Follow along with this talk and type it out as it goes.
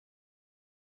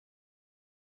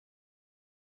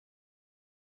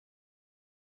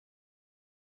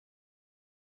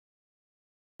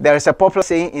There is a popular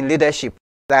saying in leadership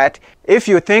that if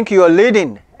you think you're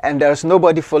leading and there's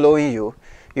nobody following you,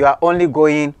 you are only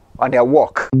going on a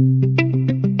walk.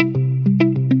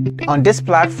 On this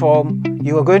platform,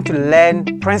 you are going to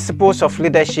learn principles of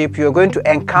leadership. You are going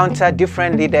to encounter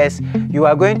different leaders. You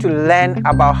are going to learn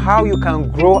about how you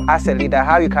can grow as a leader,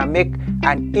 how you can make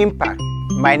an impact.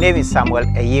 My name is Samuel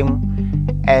Eyim,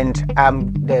 and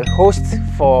I'm the host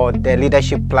for the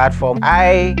leadership platform.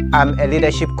 I am a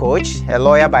leadership coach, a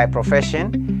lawyer by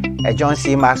profession, a John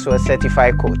C. Maxwell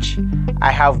certified coach.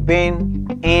 I have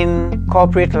been in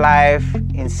corporate life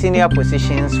in senior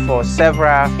positions for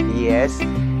several years,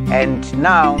 and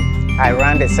now I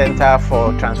run the Center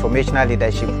for Transformational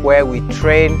Leadership, where we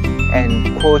train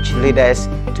and coach leaders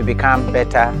to become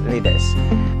better leaders.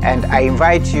 And I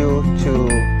invite you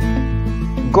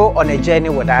to go on a journey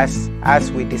with us as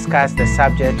we discuss the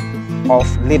subject of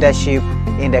leadership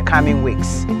in the coming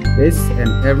weeks. This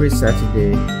and every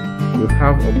Saturday, you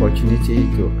have opportunity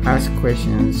to ask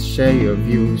questions, share your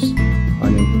views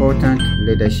on important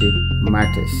leadership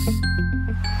matters.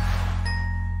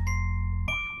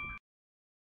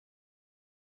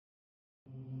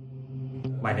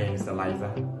 My name is Eliza.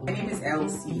 My name is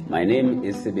Elsie. My name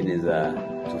is Ebenezer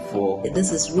Tufo.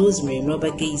 This is Rosemary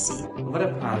Robert Gacy. Over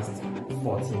the past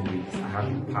 14 weeks, I have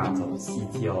been part of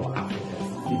CTL Africa's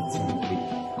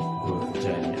 15-week growth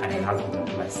journey, and it has been a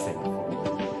blessing for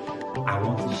me. I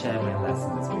want to share my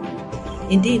lessons with you.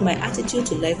 Indeed, my attitude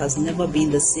to life has never been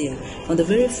the same. From the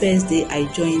very first day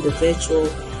I joined the virtual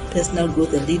Personal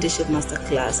Growth and Leadership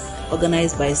Masterclass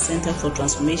organized by Center for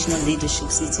Transformational Leadership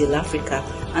CTL Africa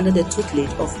under the tutelage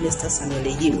of Mr. Samuel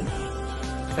Eyim.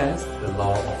 First, the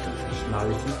law of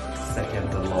intentionality.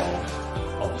 Second, the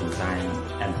law of design.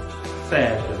 And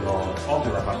third, the law of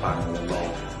the rubber band, the law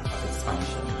of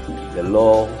expansion. The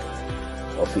law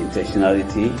of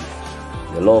intentionality,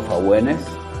 the law of awareness.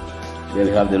 Then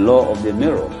we have the law of the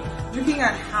mirror. Looking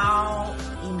at how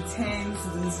intense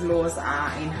these laws are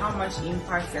and how much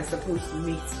impact they're supposed to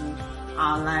make to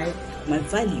our life. My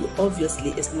value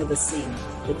obviously is not the same.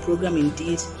 The program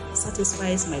indeed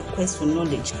satisfies my quest for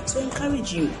knowledge. So I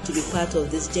encourage you to be part of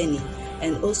this journey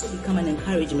and also become an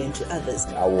encouragement to others.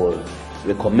 I will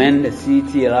recommend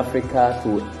CTL Africa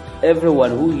to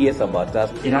everyone who hears about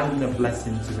us. It has been a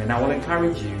blessing to me, and I will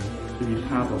encourage you to be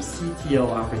part of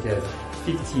CTL Africa's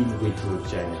 15-week growth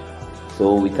journey.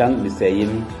 So we thank Mr.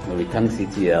 Eyim, and we thank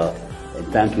CTL, and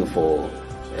thank you for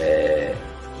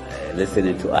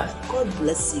listening to us. God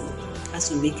bless you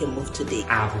as you make a move today.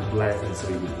 I have been blessed, and so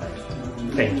you be blessed.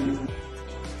 Thank you.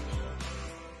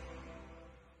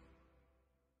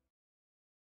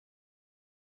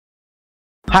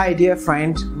 Hi dear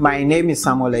friend, my name is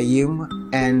Samuel Eyim,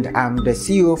 and I'm the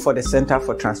CEO for the Center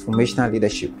for Transformational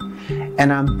Leadership.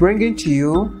 And I'm bringing to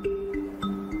you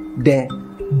the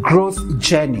growth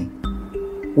journey.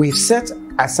 We've set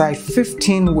aside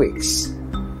 15 weeks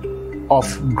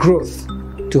of growth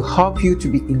to help you to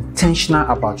be intentional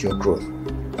about your growth.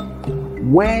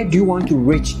 Where do you want to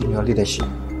reach in your leadership?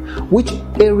 Which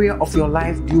area of your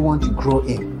life do you want to grow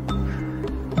in?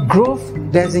 Growth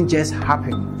doesn't just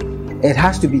happen. It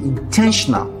has to be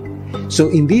intentional. So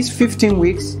in these 15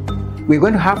 weeks, we're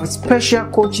going to have a special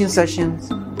coaching sessions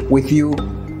with you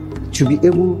to be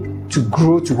able to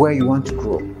grow to where you want to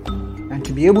grow. And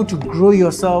to be able to grow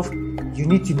yourself, you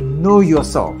need to know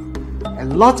yourself. A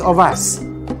lot of us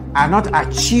are not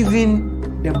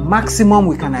achieving the maximum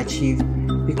we can achieve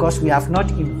because we have not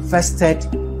invested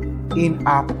in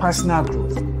our personal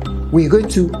growth. We're going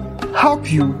to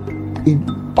help you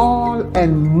in all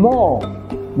and more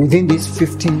within these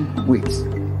 15 weeks.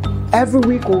 Every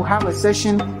week we'll have a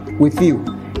session with you.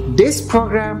 This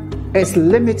program is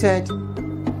limited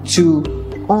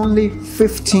to only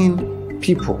 15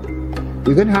 people.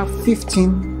 We're going to have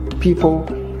 15 people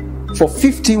for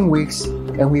 15 weeks,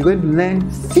 and we're going to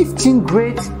learn 15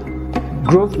 great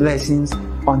growth lessons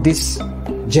on this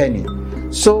journey.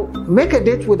 So make a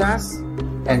date with us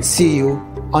and see you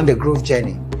on the growth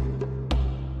journey.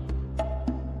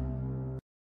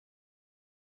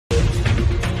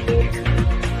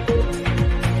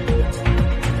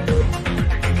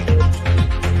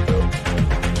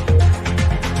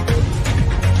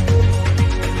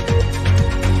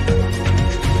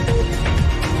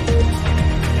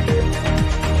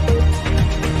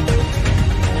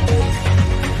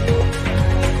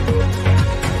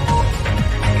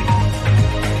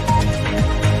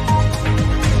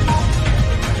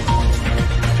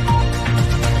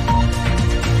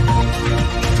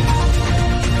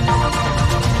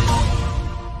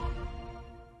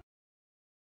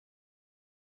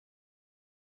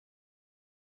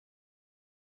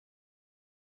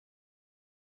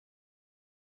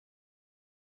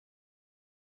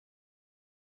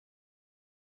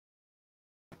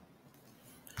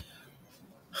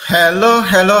 Hello,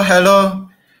 hello, hello.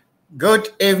 Good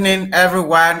evening,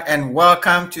 everyone, and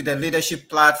welcome to the Leadership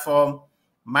Platform.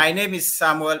 My name is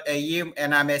Samuel Ayim,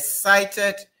 and I'm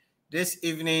excited this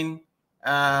evening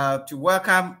to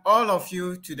welcome all of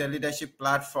you to the Leadership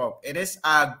Platform. It is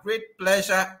our great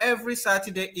pleasure every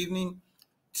Saturday evening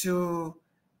to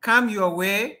come your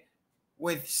way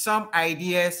with some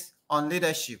ideas on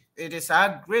leadership. It is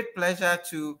our great pleasure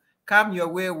to come your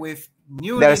way with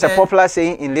new There is a popular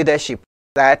saying in leadership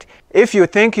that if you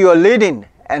think you're leading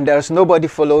and there's nobody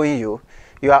following you,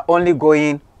 you are only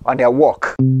going on a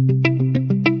walk.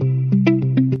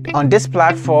 On this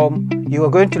platform, you are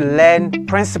going to learn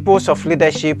principles of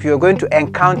leadership. You are going to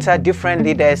encounter different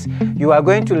leaders. You are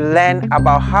going to learn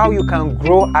about how you can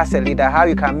grow as a leader, how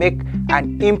you can make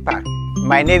an impact.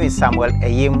 My name is Samuel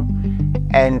Ayim,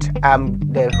 and I'm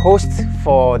the host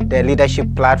for the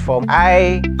Leadership Platform.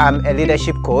 I am a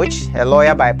leadership coach, a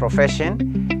lawyer by profession,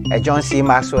 a John C.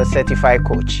 Maxwell certified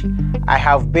coach. I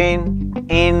have been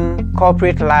in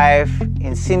corporate life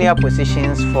in senior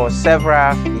positions for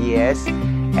several years,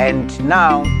 and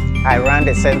now I run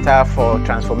the Center for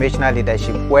Transformational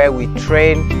Leadership, where we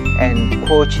train and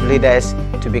coach leaders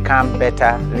to become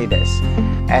better leaders.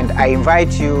 And I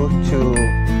invite you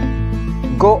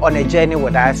to go on a journey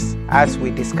with us as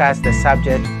we discuss the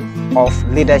subject of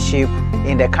leadership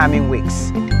in the coming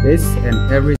weeks. This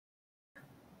and every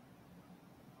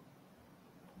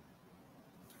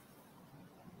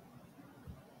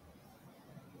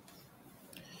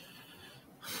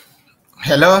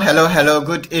Hello, hello, hello.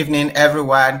 Good evening,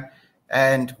 everyone,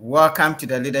 and welcome to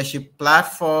the Leadership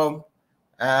Platform.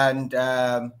 And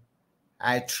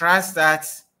I trust that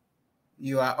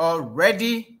you are all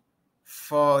ready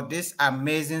for this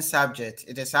amazing subject.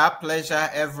 It is our pleasure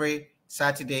every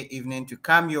Saturday evening to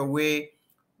come your way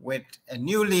with a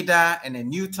new leader and a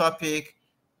new topic,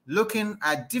 looking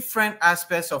at different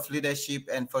aspects of leadership.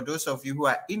 And for those of you who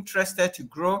are interested to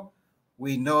grow,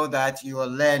 we know that you are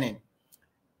learning.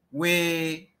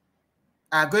 We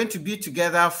are going to be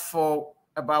together for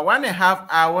about 1.5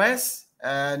 hours,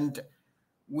 and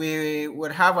we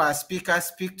will have our speaker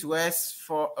speak to us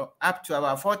for up to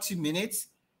about 40 minutes,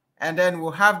 and then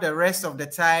we'll have the rest of the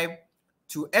time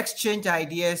to exchange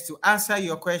ideas, to answer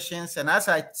your questions. And as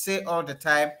I say all the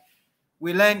time,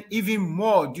 we learn even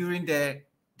more during the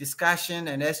discussion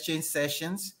and exchange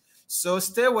sessions. So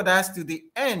stay with us to the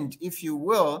end, if you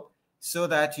will, so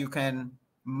that you can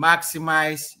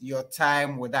maximize your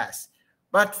time with us.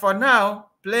 But for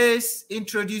now, please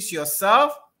introduce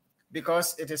yourself,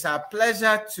 because it is our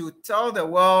pleasure to tell the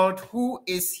world who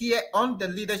is here on the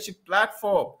Leadership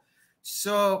Platform.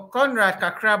 So Conrad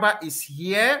Kakraba is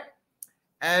here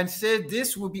and said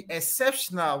this will be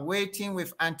exceptional, waiting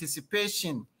with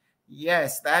anticipation.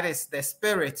 Yes, that is the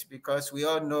spirit, because we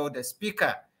all know the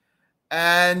speaker.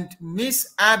 And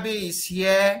Miss Abby is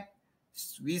here.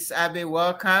 Miss Abby,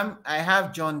 welcome. I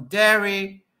have John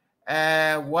Derry.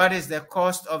 What is the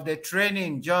cost of the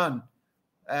training, John?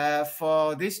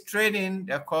 For this training,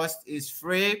 the cost is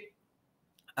free.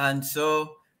 And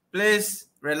so please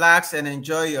relax and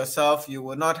enjoy yourself. You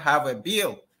will not have a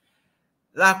bill.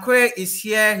 Lakwe is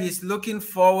here. He's looking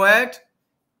forward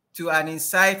to an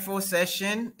insightful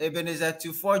session. Ebenezer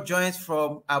Tufo joins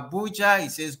from Abuja. He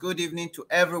says, good evening to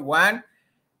everyone.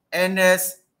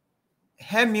 Ernest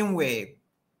Hemingway,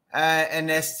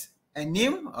 Ernest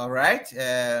Anim, all right.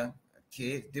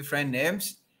 Okay, different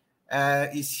names,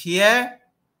 is here.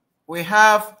 We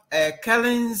have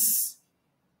Kellins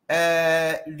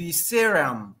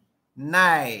Lycerum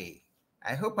Nai.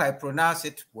 I hope I pronounce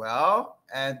it well.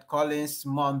 And Collins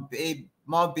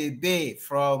Mombebe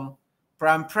from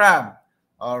Pram Pram.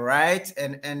 All right.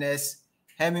 And Ernest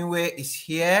Hemingway is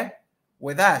here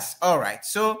with us. All right.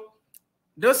 So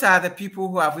those are the people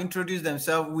who have introduced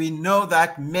themselves. We know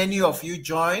that many of you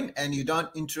join and you don't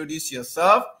introduce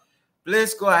yourself.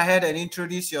 Please go ahead and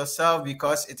introduce yourself,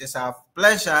 because it is our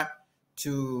pleasure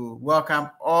to welcome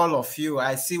all of you.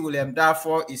 I see William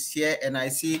Darfur is here, and I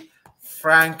see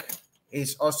Frank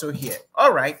is also here.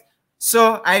 All right.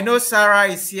 So I know Sarah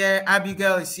is here,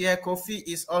 Abigail is here, Kofi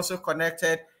is also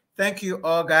connected. Thank you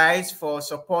all, guys, for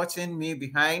supporting me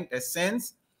behind the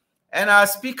scenes. And our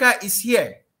speaker is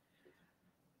here.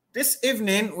 This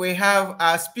evening, we have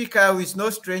our speaker who is no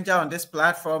stranger on this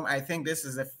platform. I think this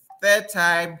is the third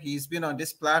time he's been on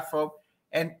this platform.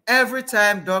 And every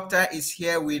time Doctor is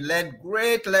here, we learn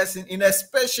great lessons in a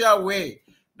special way.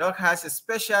 Doc has a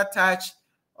special touch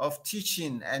of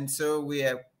teaching. And so we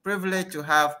are privileged to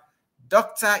have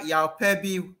Dr.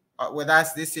 Perbi with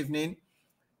us this evening.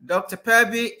 Dr.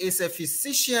 Perbi is a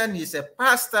physician, he's a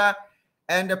pastor,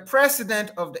 and the president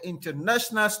of the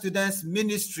International Students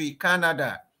Ministry,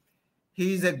 Canada.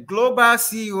 He is a global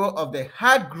CEO of the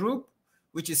Heart Group,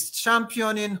 which is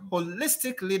championing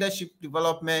holistic leadership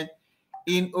development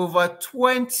in over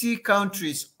 20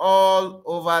 countries all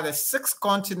over the 6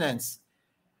 continents.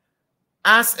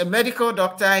 As a medical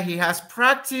doctor, he has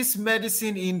practiced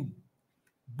medicine in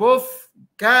both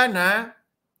Ghana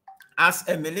as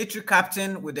a military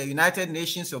captain with the United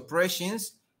Nations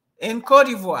operations in Cote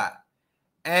d'Ivoire.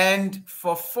 And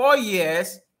for 4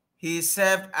 years, he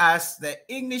served as the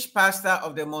English pastor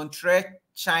of the Montreal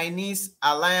Chinese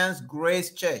Alliance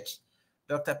Grace Church.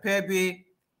 Dr. Perbi,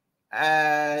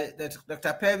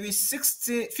 Dr. Perbi's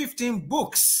 15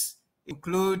 books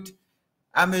include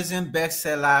Amazon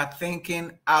bestseller,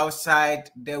 Thinking Outside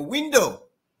the Window.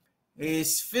 He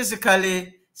is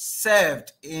physically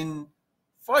served in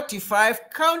 45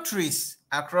 countries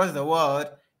across the world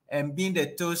and being the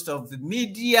toast of the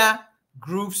media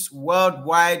groups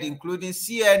worldwide, including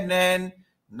CNN,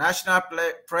 National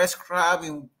Press Club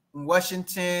in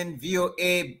Washington,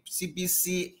 VOA,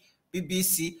 CBC,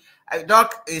 BBC.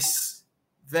 Doc is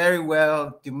very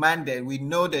well demanded. We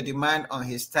know the demand on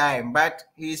his time, but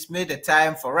he's made the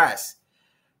time for us.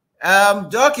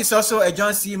 Doc is also a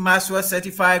John C. Maxwell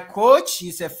certified coach.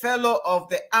 He's a fellow of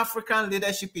the African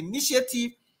Leadership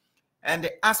Initiative and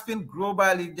the Aspen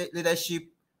Global Leadership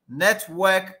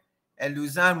Network, a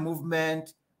Lausanne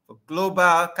movement for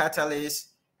global catalysts,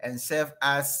 and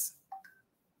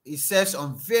he serves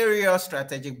on various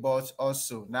strategic boards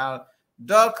also. Now,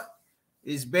 Doc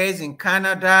is based in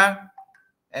Canada,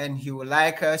 and he would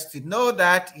like us to know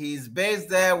that he is based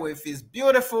there with his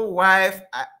beautiful wife,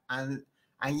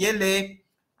 Anyele,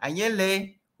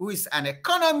 who is an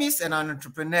economist and an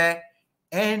entrepreneur,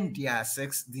 and their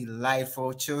 6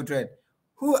 delightful children,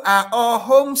 who are all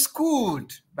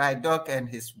homeschooled by Doc and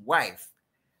his wife.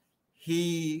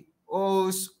 He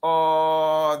owes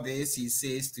all this, he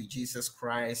says, to Jesus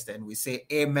Christ, and we say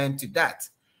amen to that.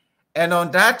 And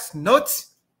on that note,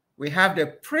 we have the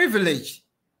privilege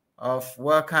of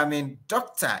welcoming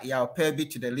Dr. Yao Perbi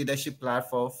to the leadership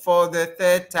platform for the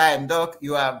 3rd time. Doc,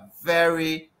 you are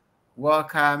very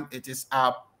welcome. It is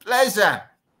our pleasure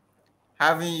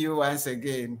having you once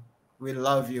again. We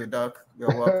love you, Doc.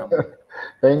 You're welcome.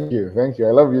 Thank you. Thank you.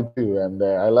 I love you too. And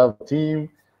I love the team.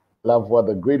 Love what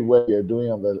the great work you're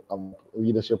doing on the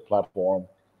leadership platform.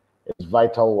 It's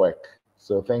vital work.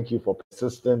 So thank you for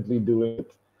persistently doing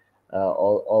it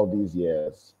all these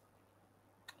years.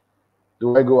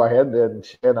 Do I go ahead and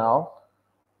share now?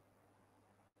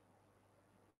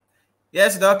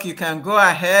 Yes, Doc, you can go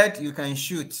ahead. You can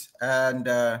shoot. And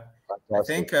I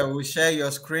think I will share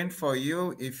your screen for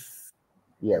you if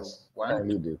yes, you want.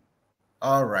 kindly do.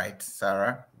 All right,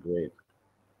 Sarah. Great.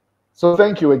 So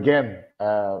thank you again,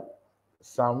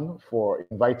 Sam, for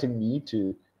inviting me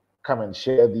to come and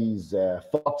share these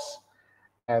thoughts.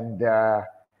 And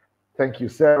thank you,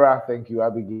 Sarah. Thank you,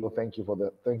 Abigail. Thank you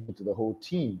to the whole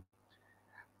team.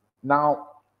 Now,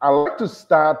 I'd like to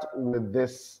start with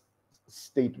this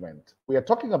statement. We are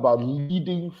talking about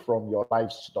leading from your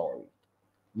life story.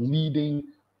 Leading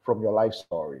from your life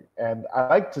story. And I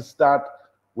like to start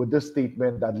with this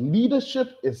statement that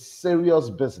leadership is serious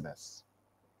business.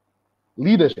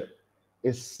 Leadership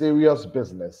is serious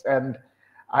business. And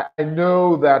I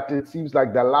know that it seems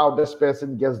like the loudest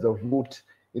person gets the vote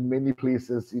in many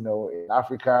places, in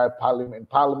Africa,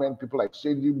 parliament, people are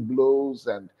exchanging blows,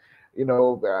 and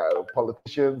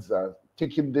politicians are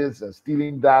taking this and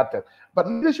stealing that. But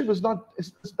leadership is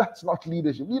that's not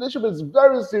leadership. Leadership is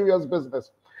very serious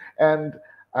business. And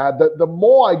the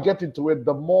more I get into it,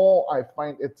 the more I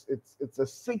find it's a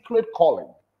sacred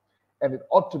calling, and it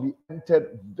ought to be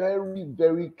entered very,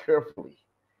 very carefully.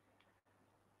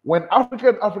 When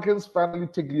Africans finally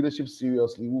take leadership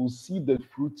seriously, we'll see the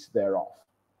fruits thereof.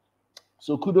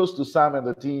 So kudos to Sam and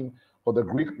the team for the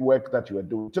great work that you are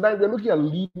doing. Tonight, we're looking at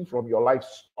leading from your life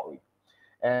story.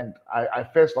 And I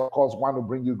first, of course, want to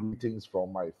bring you greetings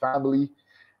from my family.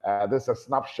 This is a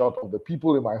snapshot of the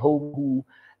people in my home who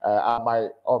are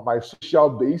on my social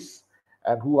base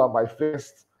and who are my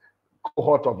first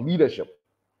cohort of leadership.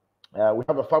 We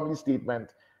have a family statement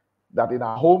that in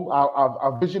our home,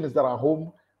 our vision is that our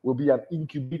home will be an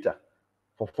incubator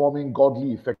for forming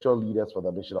godly, effectual leaders for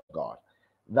the mission of God.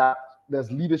 That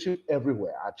there's leadership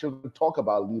everywhere. Our children talk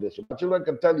about leadership. Our children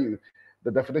can tell you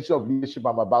the definition of leadership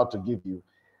I'm about to give you,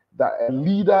 that a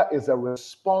leader is a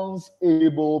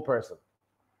responsible person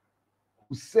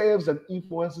who serves and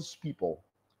influences people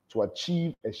to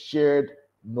achieve a shared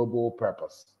noble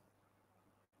purpose.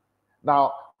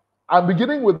 Now, I'm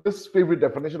beginning with this favorite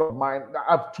definition of mine.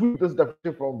 I've tweeted this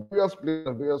definition from various places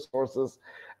and various sources.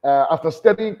 After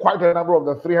studying quite a number of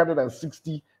the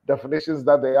 360 definitions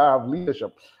that they are of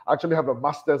leadership, I actually have a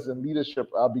master's in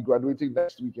leadership. I'll be graduating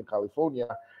next week in California,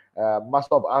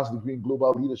 Master of Arts degree in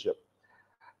global leadership.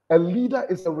 A leader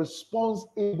is a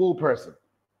responsible person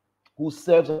who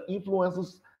serves and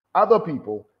influences other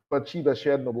people to achieve a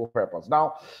shared noble purpose.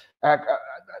 Now,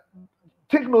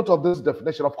 take note of this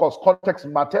definition. Of course, context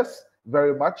matters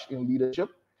very much in leadership.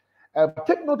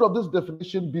 Take note of this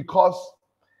definition because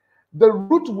the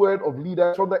root word of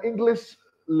leader from the English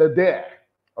leader,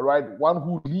 all right, one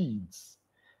who leads,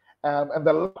 and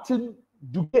the Latin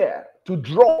dugere, to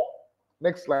draw.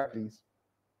 Next slide, please.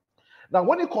 Now,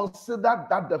 when you consider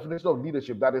that definition of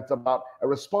leadership, that it's about a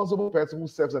responsible person who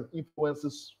serves and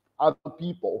influences other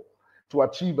people to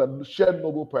achieve a shared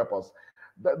noble purpose,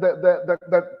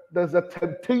 there's a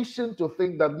temptation to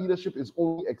think that leadership is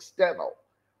only external.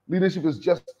 Leadership is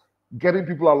just getting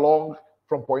people along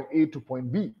from point A to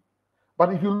point B.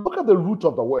 But if you look at the root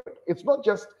of the word, it's not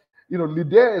just,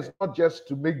 leader is not just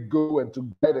to make go and to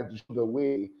guide and to show the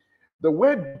way. The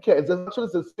word care is actually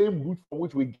the same root from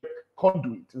which we get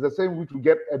conduit. It's the same root we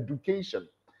get education.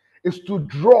 It's to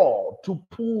draw, to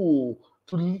pull,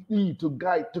 to lead, to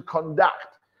guide, to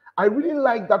conduct. I really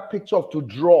like that picture of to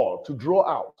draw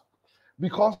out.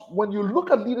 Because when you look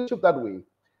at leadership that way,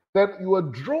 then you are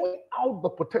drawing out the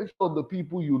potential of the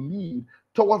people you lead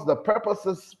towards the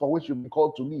purposes for which you've been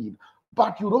called to lead.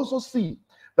 But you'd also see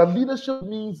that leadership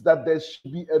means that there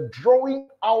should be a drawing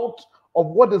out of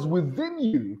what is within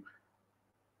you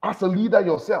as a leader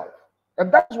yourself.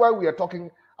 And that's why we are talking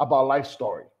about life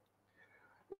story.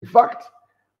 In fact,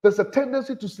 there's a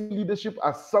tendency to see leadership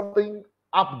as something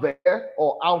up there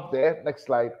or out there. Next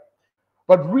slide.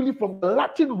 But really, from the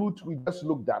Latin root we just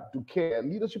looked at, to care,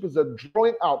 leadership is a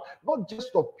drawing out, not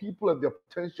just of people and their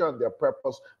potential and their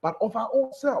purpose, but of our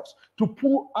own selves. To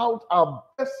pull out our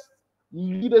best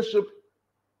leadership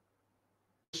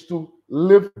is to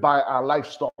live by our life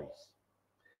stories.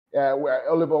 Where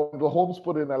Oliver Holmes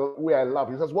put in a way I love.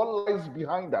 He says, what lies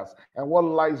behind us and what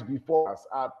lies before us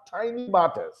are tiny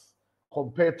matters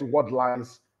compared to what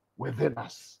lies within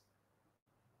us.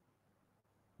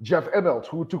 Jeff Immelt,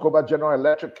 who took over General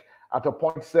Electric at a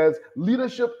point, says,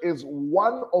 leadership is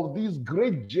one of these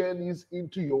great journeys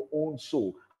into your own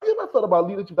soul. Have you ever thought about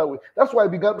leadership that way? That's why I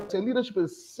began to say leadership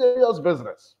is serious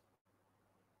business.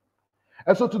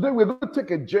 And so today we're going to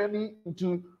take a journey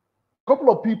into a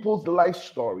couple of people's life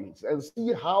stories and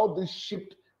see how this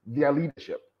shaped their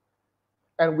leadership.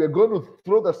 And we're going to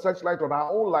throw the searchlight on our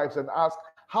own lives and ask,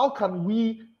 how can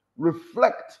we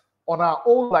reflect on our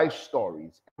own life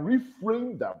stories and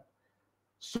reframe them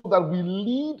so that we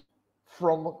lead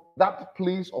from that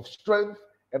place of strength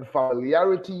and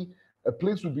familiarity, a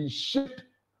place we've been shaped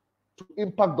to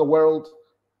impact the world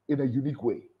in a unique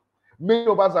way. Many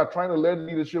of us are trying to learn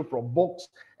leadership from books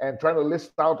and trying to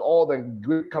list out all the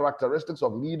great characteristics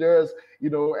of leaders,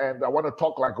 and I want to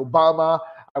talk like Obama,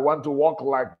 I want to walk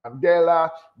like Mandela.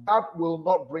 That will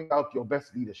not bring out your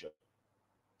best leadership.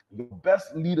 Your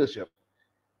best leadership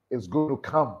is going to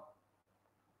come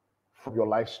from your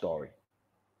life story.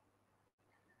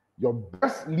 Your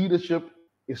best leadership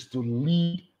is to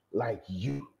lead like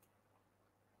you.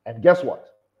 And guess what?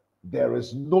 There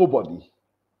is nobody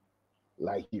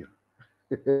like you.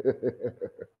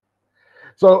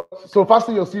 So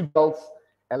fasten your seatbelts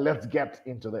and let's get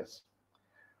into this.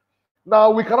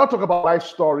 Now, we cannot talk about life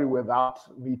story without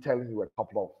me telling you a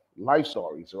couple of life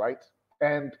stories, right?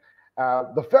 And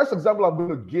the first example I'm going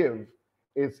to give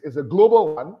is a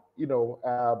global one,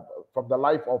 from the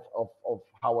life of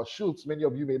Howard Schultz. Many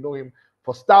of you may know him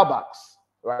for Starbucks,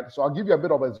 right? So I'll give you a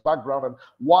bit of his background and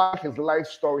why his life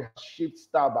story has shaped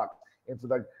Starbucks into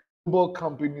the global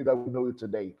company that we know it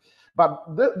today. But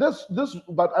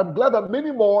but I'm glad that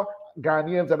many more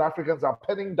Ghanaians and Africans are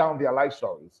penning down their life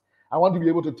stories. I want to be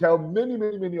able to tell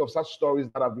many of such stories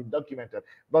that have been documented,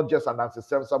 not just an answer.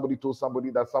 Somebody told somebody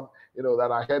that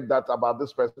that I heard that about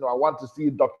this person. I want to see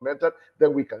it documented,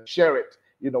 then we can share it,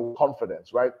 with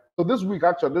confidence, right? So this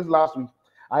last week,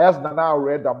 I asked Nana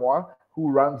Damoa, who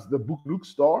runs the Book Nook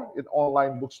store, an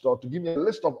online bookstore, to give me a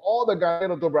list of all the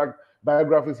Ghanaian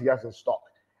autobiographies he has in stock.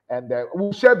 And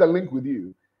we'll share the link with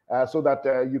you so that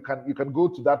you can go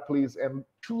to that place and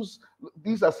choose.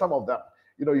 These are some of them.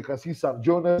 You can see Sam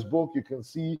Jonas' book. You can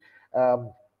see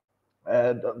Dr.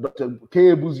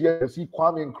 K. Ebuzie. You can see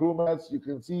Kwame Nkrumah's. You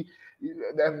can see,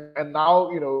 and now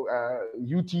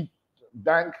UT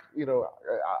Bank.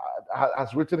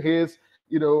 Has written his.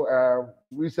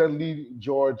 Recently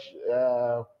George,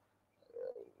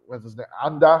 what's his name?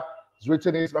 Anda. has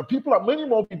written it. But many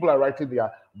more people are writing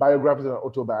their biographies and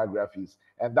autobiographies,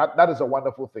 and that is a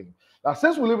wonderful thing. Now,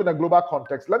 since we live in a global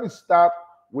context, let me start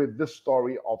with this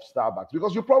story of Starbucks,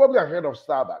 because you probably are heard of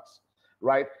Starbucks,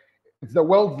 right? It's the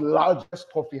world's largest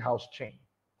coffee house chain.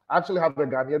 I actually have a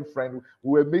Ghanaian friend who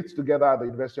were mates together at the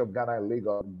University of Ghana in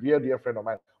Lagos, dear friend of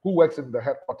mine, who works in the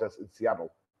headquarters in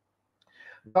Seattle.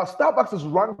 Now, Starbucks is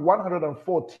ranked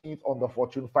 114th on the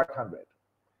Fortune 500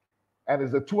 and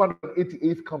is the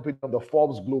 288th company on the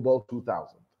Forbes Global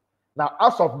 2000. Now,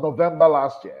 as of November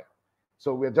last year,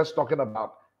 so we're just talking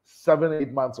about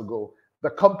 7-8 months ago, the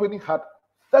company had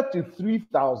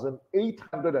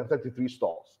 33,833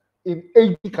 stores in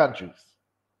 80 countries.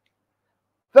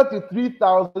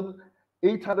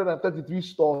 33,833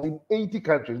 stores in 80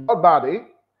 countries. Not bad, eh?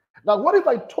 Now, what if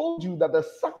I told you that the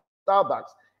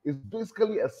Starbucks is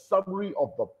basically a summary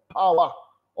of the power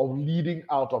of leading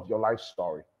out of your life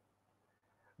story?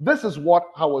 This is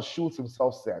what Howard Schultz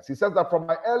himself says. He says that from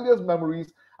my earliest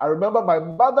memories, I remember my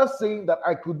mother saying that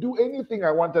I could do anything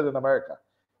I wanted in America.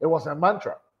 It was a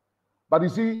mantra. But you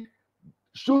see,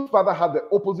 Schultz's father had the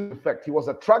opposite effect. He was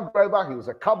a truck driver, he was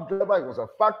a cab driver, he was a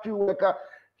factory worker.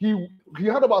 He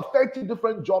had about 30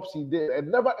 different jobs he did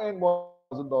and never earned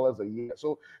 $1,000 a year.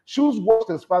 So Schultz watched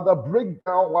his father break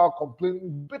down while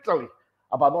complaining bitterly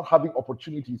about not having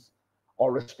opportunities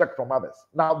or respect from others.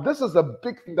 Now, this is a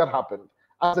big thing that happened.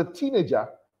 As a teenager,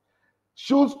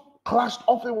 Schultz clashed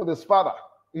often with his father.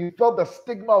 He felt the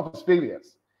stigma of his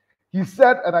failures. He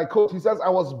said, and I quote, he says, I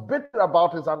was bitter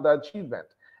about his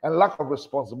underachievement and lack of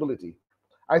responsibility.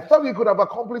 I thought he could have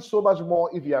accomplished so much more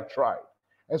if he had tried.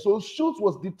 And so Schultz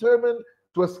was determined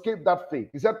to escape that fate.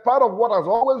 He said, part of what has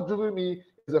always driven me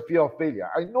is a fear of failure.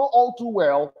 I know all too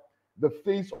well the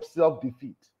face of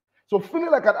self-defeat. So feeling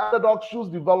like an underdog,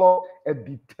 Schultz developed a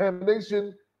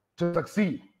determination to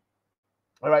succeed.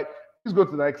 All right, please go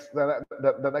to the next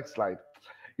slide.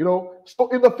 You know, so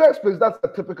in the first place, that's a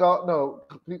typical, no,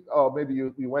 maybe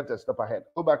you went a step ahead.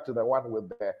 Go back to the one with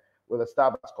the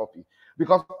Starbucks coffee.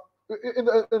 Because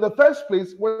in the first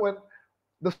place, when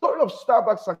the story of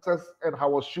Starbucks success and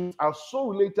Howard Schultz are so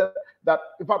related that,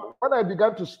 in fact, when I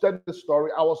began to study the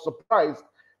story, I was surprised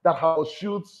that Howard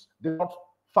Schultz did not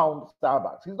found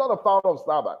Starbucks. He's not a founder of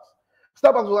Starbucks.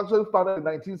 Starbucks was actually founded in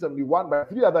 1971 by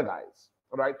 3 other guys,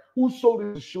 right, who sold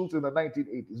it to Schultz in the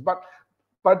 1980s.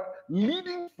 But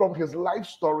leading from his life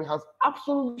story has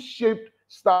absolutely shaped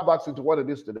Starbucks into what it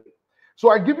is today.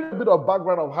 So I give you a bit of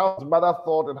background of how his mother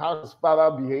thought and how his father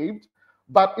behaved.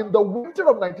 But in the winter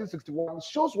of 1961,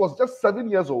 Schultz was just 7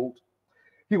 years old.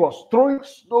 He was throwing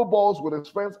snowballs with his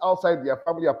friends outside their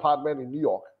family apartment in New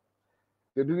York.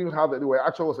 They didn't even have anywhere.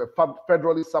 Actually, it was a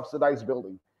federally subsidized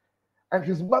building. And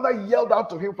his mother yelled out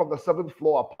to him from the 7th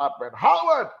floor apartment,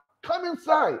 Howard, come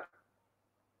inside.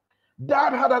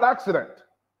 Dad had an accident.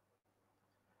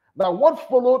 Now, what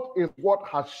followed is what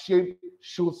has shaped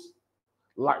Schultz's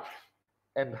life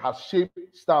and has shaped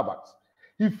Starbucks.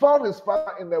 He found his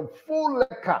father in a full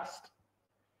leg cast.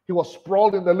 He was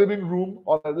sprawled in the living room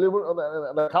on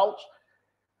the couch.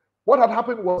 What had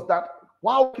happened was that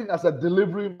while working as a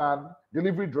delivery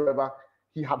driver,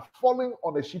 he had fallen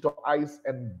on a sheet of ice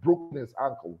and broken his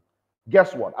ankle.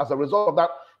 Guess what? As a result of that,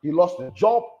 he lost his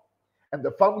job and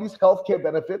the family's health care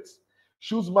benefits.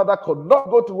 Schultz's mother could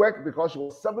not go to work because she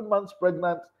was 7 months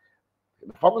pregnant.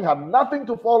 The family had nothing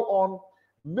to fall on.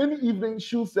 Many evenings,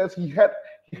 Schultz says he had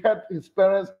his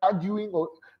parents arguing at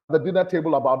the dinner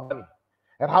table about money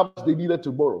and how much they needed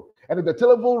to borrow. And if the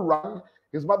telephone rang,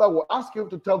 his mother would ask him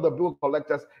to tell the bill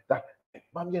collectors that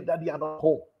Mommy and Daddy are not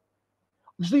home.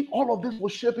 You see, all of this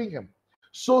was shaping him.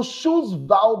 So Schultz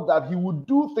vowed that he would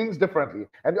do things differently.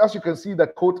 And as you can see the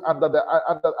quote under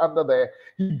there,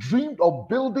 he dreamed of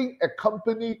building a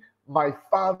company my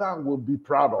father will be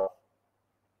proud of.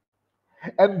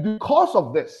 And because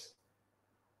of this,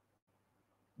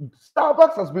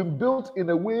 Starbucks has been built in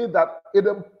a way that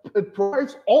it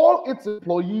provides all its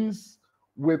employees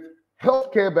with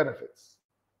healthcare benefits.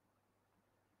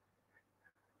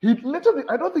 He literally,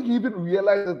 I don't think he even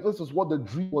realized that this is what the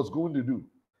dream was going to do.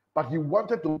 But he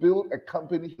wanted to build a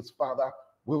company his father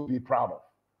will be proud of.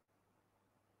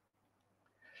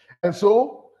 And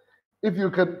so, if you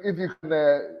can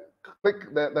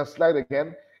click the slide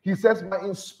again, he says, my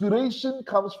inspiration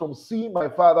comes from seeing my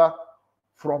father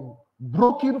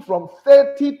broken from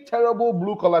 30 terrible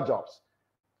blue-collar jobs.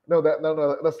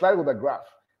 The slide with the graph.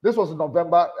 This was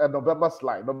November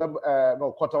slide.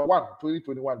 Quarter 1,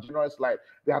 2021, January slide.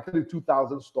 They had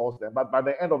 32,000 stores then, but by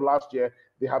the end of last year,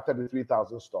 they have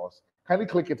 33,000 stores. Can you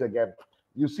click it again?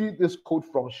 You see this quote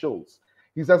from Schultz.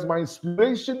 He says, my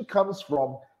inspiration comes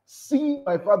from seeing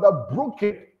my father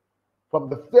broken from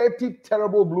the 30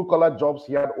 terrible blue-collar jobs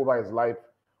he had over his life,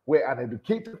 where an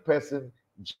educated person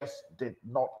just did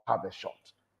not have a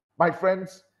shot. My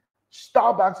friends,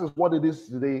 Starbucks is what it is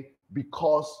today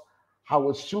because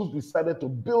Howard Schultz decided to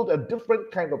build a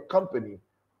different kind of company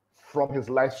from his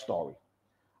life story.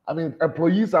 I mean,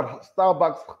 employees at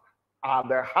Starbucks are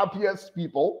the happiest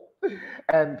people.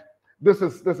 And this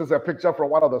is a picture from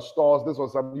one of the stores. This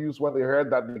was some news when they heard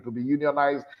that they could be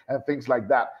unionized and things like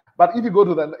that. But if you go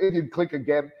to if you click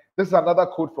again, this is another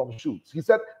quote from Schultz. He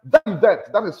said that event,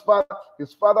 that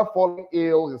his father falling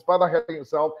ill, his father hurting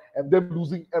himself, and them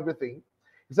losing everything.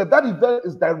 He said that event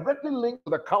is directly linked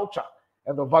to the culture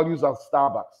and the values of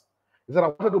Starbucks. He said, I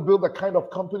wanted to build the kind of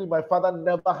company my father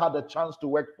never had a chance to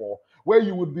work for, where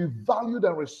you would be valued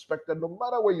and respected no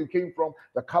matter where you came from,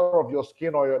 the color of your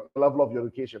skin or your level of your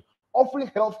education. Offering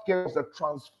healthcare was a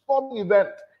transforming event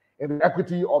in the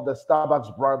equity of the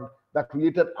Starbucks brand that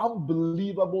created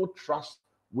unbelievable trust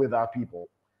with our people.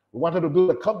 We wanted to build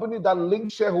a company that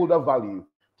links shareholder value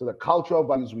to the cultural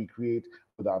values we create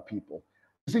with our people.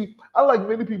 You see, unlike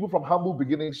many people from humble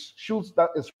beginnings, Schultz that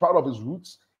is proud of his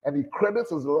roots, and he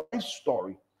credits his life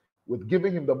story with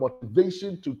giving him the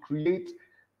motivation to create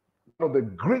one of the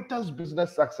greatest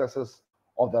business successes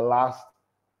of the last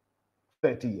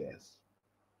 30 years.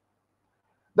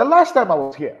 The last time I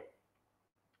was here,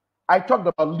 I talked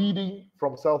about leading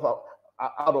from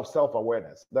out of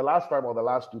self-awareness. The last time or the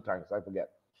last two times, I forget.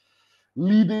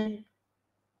 Leading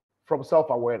from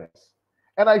self-awareness.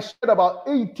 And I shared about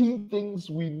 18 things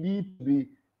we need to be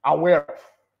aware of.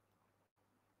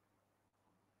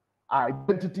 Our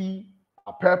identity,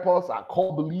 our purpose, our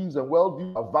core beliefs and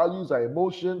worldview, our values, our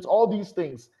emotions, all these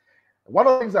things. One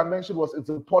of the things I mentioned was it's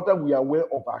important we are aware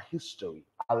of our history,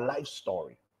 our life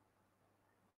story.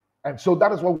 And so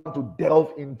that is what we want to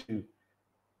delve into,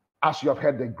 as you have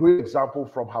heard the great example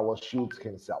from Howard Schultz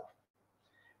himself.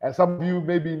 And some of you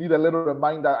maybe need a little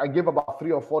reminder. I gave about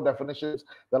 3 or 4 definitions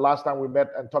the last time we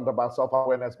met and talked about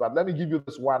self-awareness, but let me give you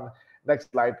this one.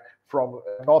 Next slide, from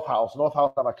Northhouse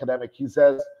an academic. He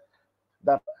says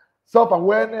that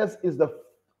self-awareness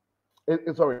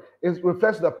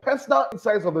refers to the personal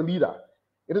insights of the leader.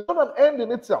 It is not an end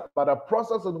in itself, but a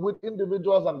process in which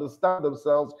individuals understand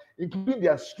themselves, including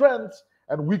their strengths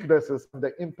and weaknesses and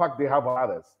the impact they have on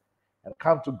others, and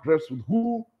come to grips with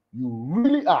who you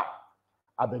really are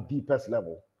at the deepest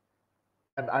level.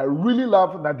 And I really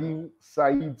love Nadine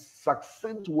Said's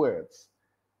succinct words,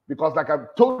 because like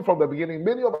I've told you from the beginning,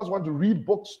 many of us want to read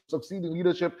books to succeed in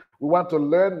leadership. We want to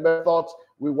learn methods.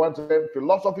 We want to learn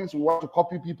philosophies. We want to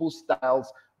copy people's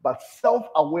styles. But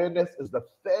self-awareness is the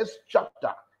first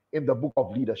chapter in the book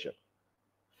of leadership.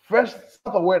 First,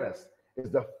 self-awareness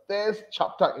is the first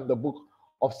chapter in the book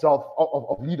of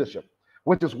leadership,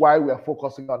 which is why we are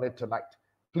focusing on it tonight.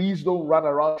 Please don't run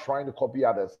around trying to copy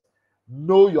others.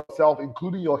 Know yourself,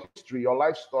 including your history, your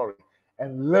life story,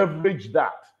 and leverage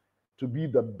that to be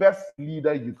the best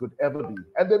leader you could ever be.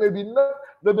 And there may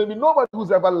be nobody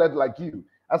who's ever led like you,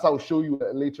 as I'll show you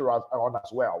later on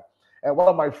as well. And one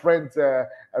of my friends,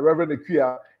 Reverend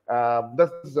Ikuya, this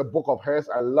is a book of hers.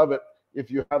 I love it. If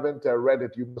you haven't read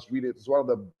it, you must read it. It's one of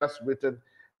the best written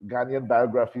Ghanaian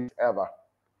biographies ever.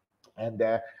 And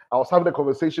I was having a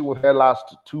conversation with her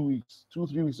last 3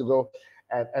 weeks ago,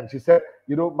 and she said,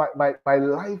 you know, my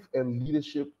life and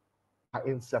leadership are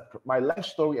inseparable. My life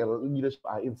story and leadership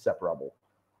are inseparable.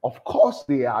 Of course,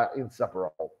 they are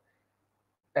inseparable.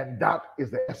 And that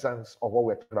is the essence of what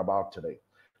we're talking about today.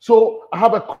 So I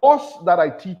have a course that I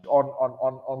teach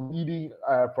on leading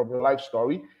from your life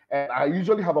story, and I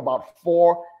usually have about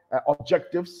 4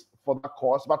 objectives for that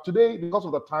course. But today, because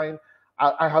of the time,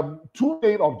 I have 2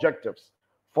 main objectives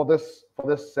for this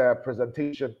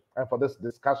presentation and for this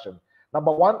discussion.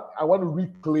 Number 1, I want to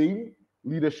reclaim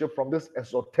leadership from this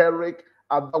esoteric,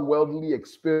 otherworldly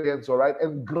experience, all right,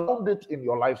 and ground it in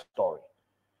your life story.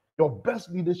 Your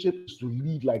best leadership is to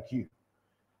lead like you.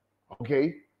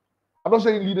 Okay? I'm not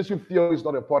saying leadership theory is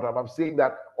not important. I'm saying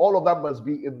that all of that must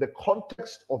be in the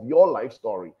context of your life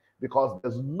story, because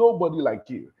there's nobody like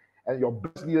you. And your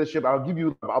best leadership, I'll give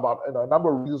you about a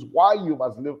number of reasons why you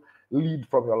must lead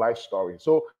from your life story.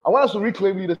 So I want us to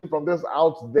reclaim leadership from this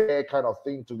out there kind of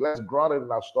thing to let's ground it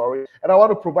in our story. And I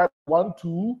want to provide 1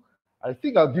 tool. I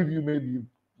think I'll give you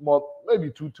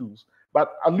maybe 2 tools,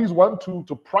 but at least 1 tool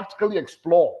to practically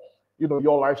explore,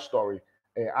 your life story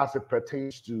as it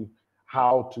pertains to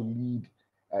how to lead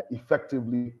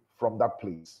effectively from that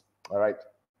place. All right.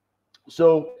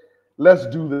 So let's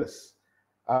do this.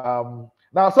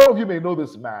 Now, some of you may know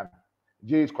this man,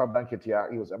 J.H. Kwabena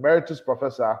Nketia. He was emeritus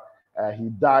professor. He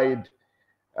died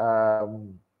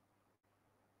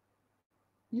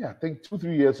yeah, I think 2,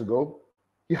 3 years ago.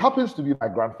 He happens to be my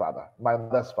grandfather, my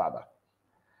mother's father.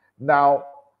 Now,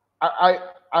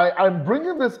 I'm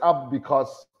bringing this up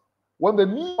because when the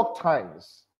New York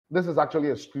Times, this is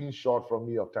actually a screenshot from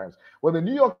New York Times, when the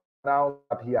New York announced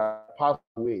that he had passed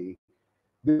away,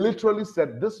 they literally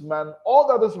said this man, all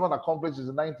that this man accomplished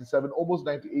in 97, almost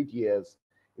 98 years,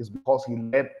 is because he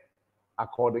led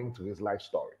according to his life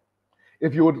story.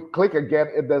 If you would click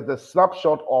again, there's the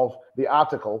snapshot of the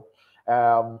article,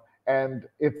 and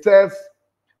it says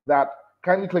that,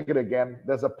 kindly click it again.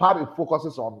 There's a part it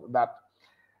focuses on that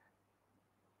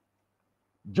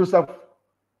Joseph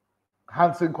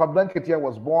Hansen Kwablanketia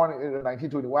was born in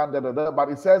 1921, but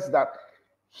it says that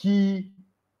he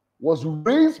was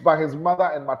raised by his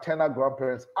mother and maternal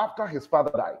grandparents after his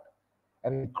father died.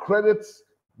 And he credits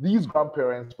these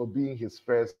grandparents for being his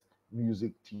first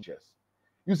music teachers.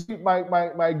 You see, my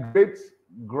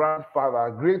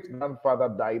great-grandfather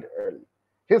died early.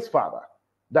 His father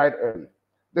died early.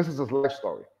 This is his life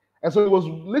story. And so he was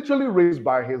literally raised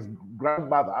by his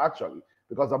grandmother, actually,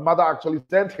 because the mother actually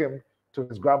sent him to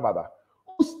his grandmother,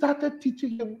 who started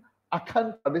teaching him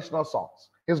Akan traditional songs.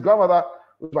 His grandmother,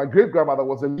 my great-grandmother,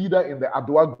 was a leader in the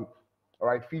Adwa group, all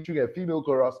right, featuring a female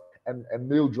chorus and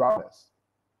male drummers.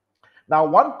 Now,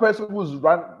 one person who's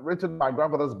written my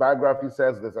grandfather's biography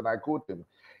says this, and I quote him.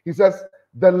 He says,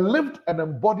 the lived and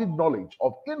embodied knowledge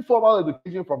of informal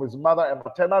education from his mother and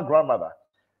maternal grandmother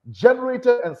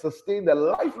generated and sustained a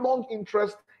lifelong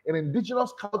interest in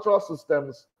indigenous cultural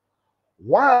systems,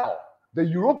 while the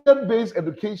European-based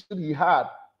education he had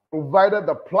provided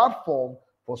the platform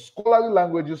for scholarly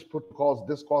languages, protocols,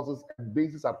 discourses, and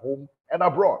bases at home and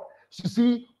abroad. So you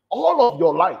see, all of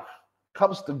your life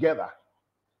comes together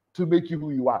to make you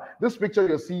who you are. This picture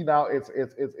you see now, it's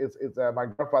my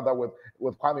grandfather with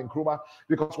Kwame Nkrumah,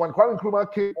 because when Kwame Nkrumah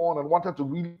came on and wanted to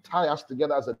really tie us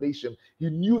together as a nation, he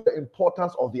knew the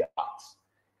importance of the arts,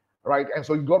 right? And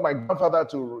so he got my grandfather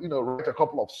to, write a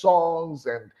couple of songs,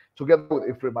 and together with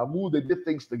Ephraim Mahmoud, they did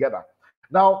things together.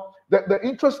 Now, the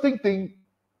interesting thing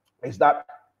is that,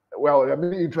 well, there are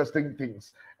many interesting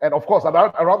things, and of course,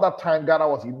 around that time, Ghana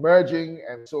was emerging,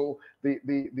 and so they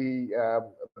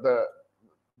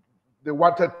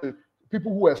wanted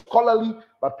people who were scholarly,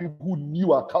 but people who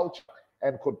knew our culture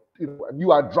and could,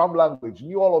 knew our drum language,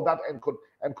 knew all of that, and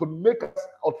could make us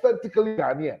authentically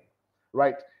Ghanaian,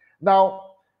 right?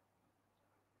 Now,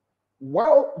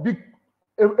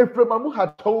 Ephraim Mahmoud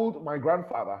had told my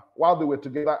grandfather while they were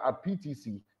together at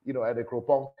PTC, at the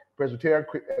Kropong Presbyterian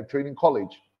Training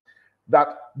College,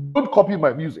 that don't copy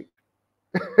my music.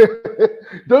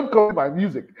 Don't copy my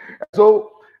music.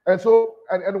 And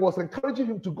was encouraging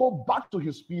him to go back to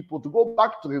his people, to go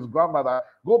back to his grandmother,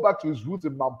 go back to his roots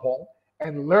in Mampong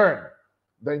and learn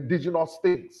the indigenous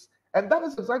things. And that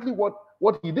is exactly what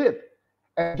he did.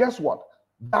 And guess what?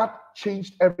 That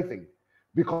changed everything,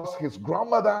 because his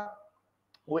grandmother,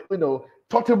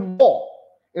 taught him more.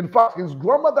 In fact, his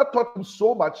grandmother taught him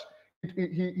so much,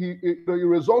 it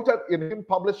resulted in him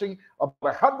publishing about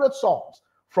 100 songs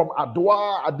from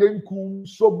Adwa, Adenku,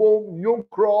 Sobom,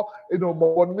 Nyonkro,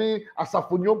 Mawonme,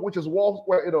 Asafunyom, which is war,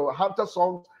 hunter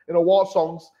songs, war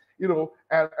songs,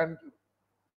 and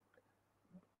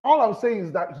all I'm saying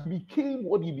is that he became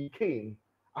what he became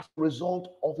as a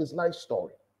result of his life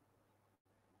story,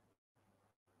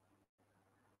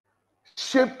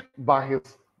 shaped by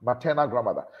his maternal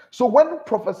grandmother. So when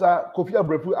Professor Kofi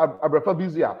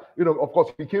Abrefa-Bizia, of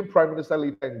course, he became prime minister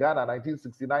later in Ghana,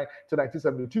 1969 to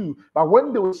 1972. But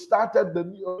when they started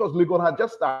because Legon had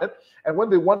just started, and when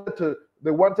they started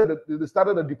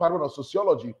the Department of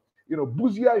Sociology,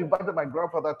 Buzia invited my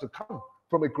grandfather to come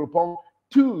from Ekropong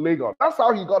to Legon. That's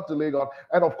how he got to Legon.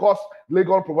 And of course,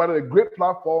 Legon provided a great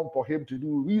platform for him to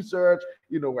do research,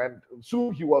 and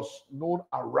soon he was known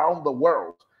around the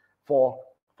world for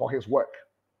his work.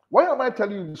 Why am I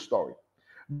telling you this story?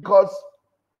 Because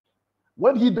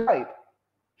when he died,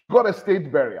 he got a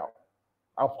state burial.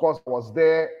 Of course, I was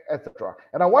there, etc.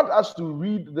 And I want us to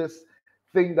read this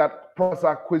thing that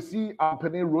Professor Kwesi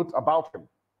Ampene wrote about him.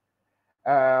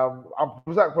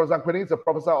 Professor Ampene is a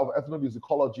professor of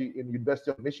ethnomusicology in the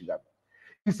University of Michigan.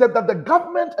 He said that the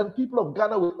government and people of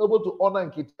Ghana were able to honor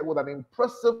Nketiah with an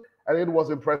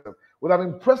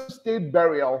impressive state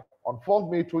burial on 4th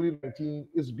May 2019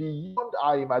 is beyond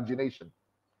our imagination.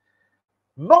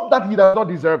 Not that he does not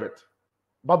deserve it,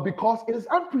 but because it is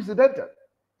unprecedented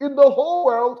in the whole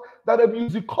world that a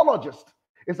musicologist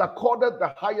is accorded the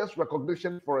highest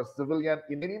recognition for a civilian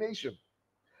in any nation.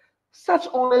 Such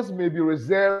honors may be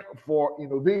reserved for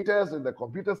innovators in the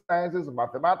computer sciences,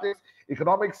 mathematics,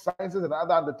 economic sciences, and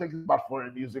other undertakings, but for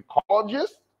a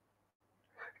musicologist,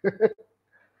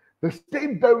 The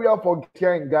state burial for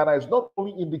Nketia in Ghana is not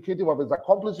only indicative of his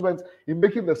accomplishments in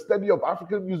making the study of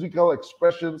African musical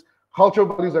expressions, cultural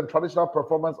values, and traditional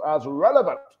performance as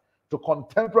relevant to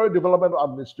contemporary development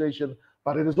administration,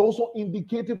 but it is also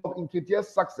indicative of Nketia's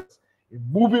success in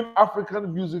moving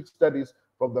African music studies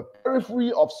from the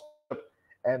periphery of script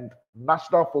and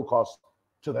national focus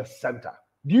to the center.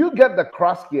 Do you get the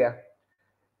crux here?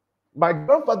 My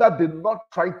grandfather did not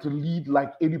try to lead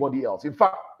like anybody else. In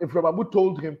fact, if Ramamu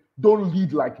told him, don't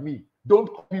lead like me,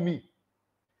 don't copy me.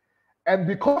 And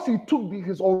because he took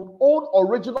his own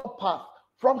original path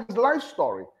from his life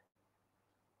story,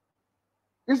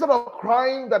 instead of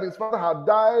crying that his father had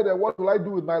died and what will I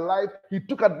do with my life, he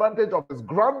took advantage of his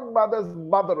grandmother's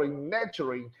mothering,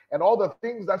 nurturing, and all the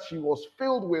things that she was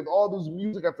filled with, all this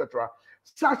music, etc.,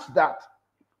 such that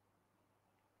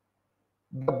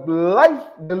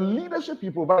the leadership he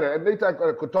provided, and later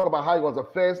I could talk about how he was the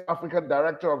first African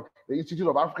director of the Institute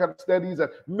of African Studies, and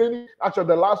many, actually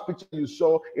the last picture you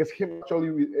saw is him actually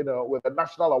with a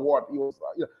national award. He was,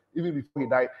 even before he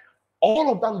died.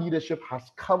 All of that leadership has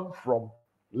come from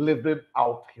living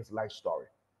out his life story.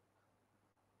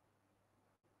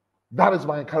 That is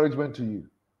my encouragement to you.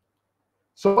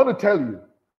 So I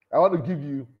want to give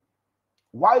you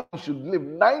why you should live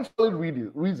 9 solid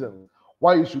reasons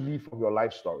why you should lead from your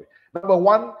life story. Number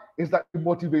 1 is that it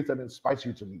motivates and inspires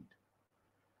you to lead.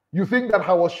 You think that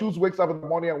Howard Schultz wakes up in the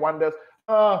morning and wonders,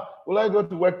 will I go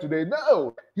to work today?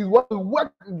 No, he's going to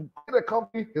work in a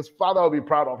company his father will be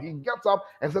proud of. He gets up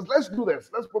and says, let's do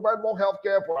this. Let's provide more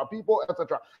healthcare for our people,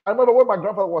 etc. I remember when my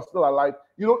grandfather was still alive,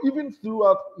 even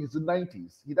throughout his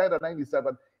 90s, he died at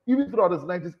 97, even throughout his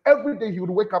 90s, every day he would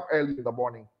wake up early in the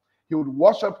morning. He would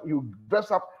wash up, he would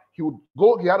dress up, he would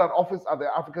go, he had an office at the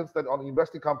African Study on the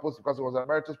university campus because he was an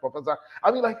emeritus professor. I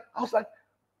was like,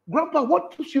 Grandpa,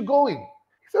 what keeps you going?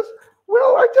 He says,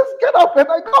 well, I just get up and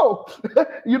I go.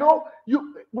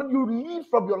 When you lead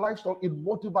from your lifestyle, it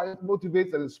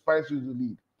motivates and inspires you to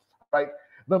lead, right?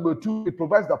 Number 2, it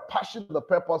provides the passion and the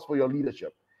purpose for your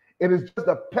leadership. It is just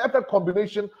the perfect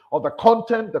combination of the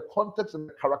content, the context, and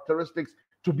the characteristics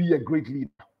to be a great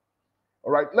leader.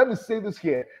 All right, let me say this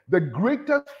here. The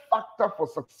greatest factor for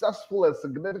successful and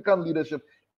significant leadership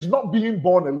is not being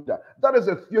born a leader. That is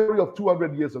a theory of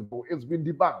 200 years ago. It's been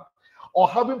debunked. Or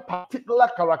having particular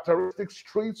characteristics,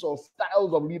 traits, or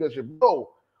styles of leadership. No.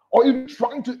 Or even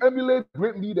trying to emulate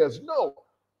great leaders. No.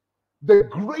 The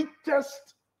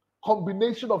greatest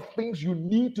combination of things you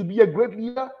need to be a great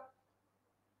leader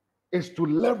is to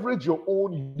leverage your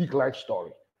own unique life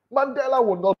story. Mandela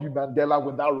will not be Mandela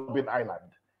without Robben Island.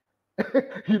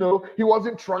 He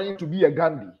wasn't trying to be a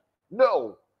Gandhi.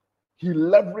 No, he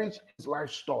leveraged his life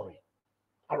story.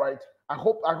 All right. I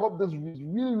hope this is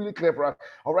really, really clear for us.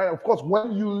 All right. Of course,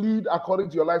 when you lead according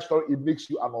to your life story, it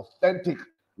makes you an authentic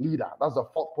leader. That's the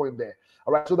 4th point there.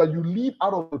 All right. So that you lead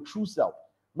out of your true self,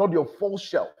 not your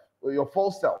false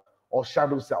self or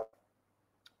shadow self.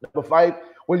 Number 5,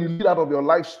 when you lead out of your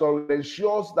life story, it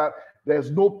ensures that there's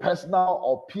no personal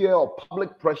or peer or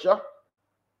public pressure.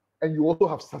 And you also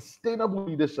have sustainable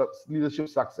leadership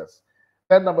success.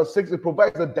 Then number 6, it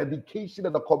provides the dedication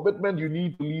and the commitment you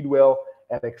need to lead well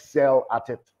and excel at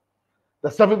it. The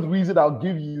 7th reason I'll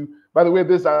give you, by the way,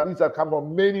 these have come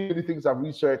from many things I've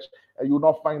researched, and you will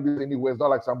not find this anywhere. It's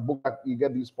not like some book that you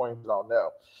get these points out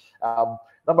now.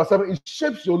 Number 7, it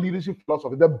shapes your leadership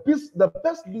philosophy. The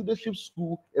best leadership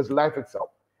school is life itself,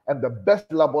 and the best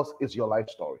syllabus is your life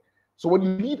story. So when you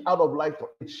lead out of life,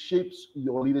 it shapes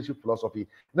your leadership philosophy.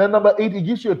 Then number 8, it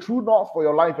gives you a true north for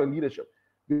your life and leadership.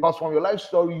 Because from your life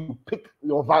story, you pick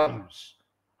your values.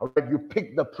 All right? You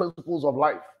pick the principles of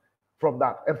life from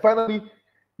that. And finally,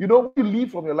 when you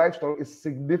lead from your life story, it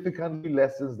significantly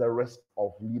lessens the risk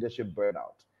of leadership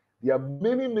burnout. There are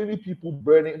many people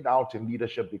burning out in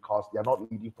leadership because they are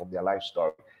not leading from their life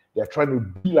story. They are trying to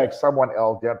be like someone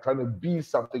else. They are trying to be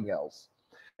something else.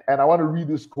 And I want to read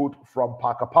this quote from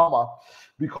Parker Palmer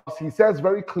because he says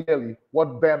very clearly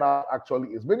what burnout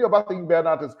actually is. Many of us think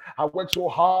burnout is, I work so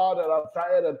hard and I'm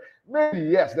tired. And maybe,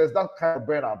 yes, there's that kind of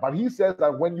burnout. But he says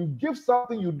that when you give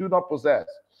something you do not possess,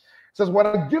 he says, when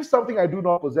I give something I do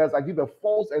not possess, I give a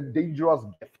false and dangerous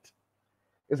gift.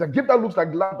 It's a gift that looks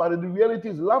like love, but in reality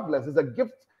is loveless. It's a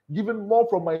gift given more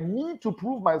from my need to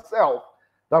prove myself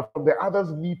that from the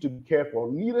others need to be cared for.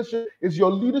 Leadership is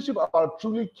your leadership about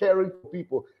truly caring for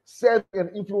people, serving and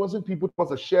influencing people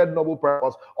towards a shared noble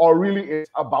purpose, or really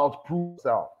it's about proof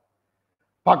self.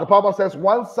 Parker Palmer says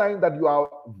one sign that you are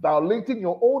violating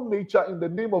your own nature in the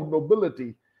name of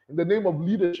nobility, in the name of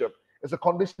leadership, is a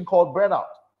condition called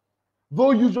burnout.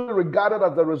 Though usually regarded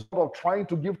as the result of trying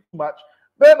to give too much,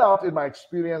 burnout, in my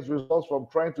experience, results from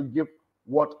trying to give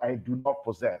what I do not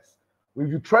possess. If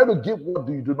you try to give what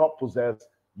you do not possess,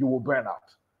 you will burn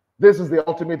out. This is the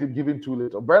ultimate in giving too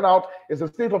little. Burnout is a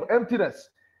state of emptiness.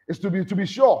 It's to be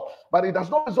sure, but it does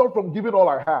not result from giving all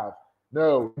I have.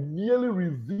 No, it merely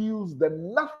reveals the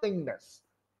nothingness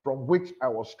from which I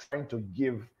was trying to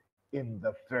give in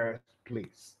the first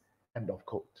place. End of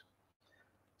quote.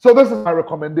 So this is my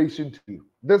recommendation to you.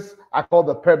 This I call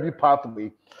the Perbi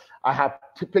pathway. I have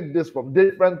picked this from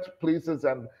different places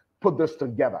and put this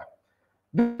together.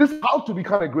 This is how to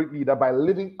become a great leader by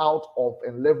living out of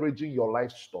and leveraging your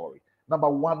life story. Number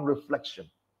one, reflection.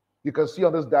 You can see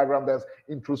on this diagram there's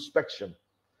introspection,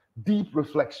 deep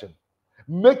reflection.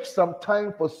 Make some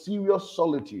time for serious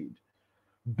solitude.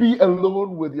 Be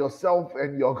alone with yourself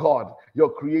and your God, your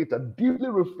creator. Deeply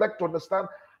reflect to understand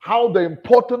how the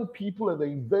important people and the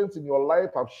events in your life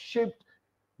have shaped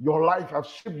your life, have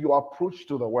shaped your approach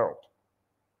to the world.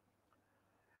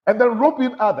 And then rope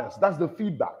in others. That's the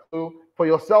feedback. So for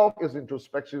yourself is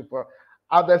introspection. For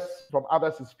others, from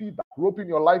others is feedback. Rope in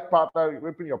your life partner,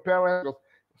 rope in your parents, your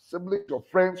siblings, your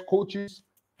friends, coaches,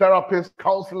 therapists,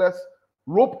 counselors.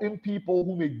 Rope in people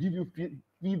who may give you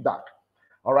feedback.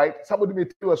 All right. Somebody may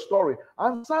tell you a story.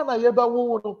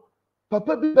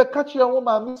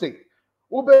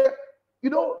 You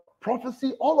know,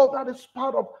 prophecy, all of that is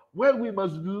part of where we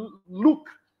must look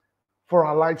for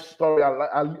our life story,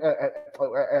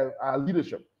 our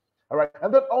leadership. All right.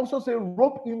 And then also say,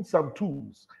 rope in some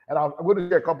tools. And I'm going to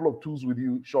share a couple of tools with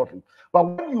you shortly.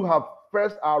 But when you have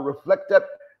first reflected,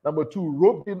 number two,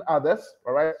 rope in others.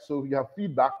 All right. So you have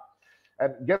feedback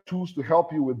and get tools to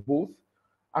help you with both.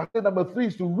 And then number three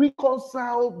is to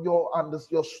reconcile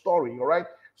your story. All right.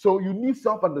 So you need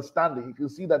self-understanding. You can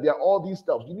see that there are all these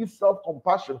steps. You need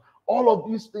self-compassion. All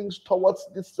of these things towards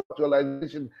this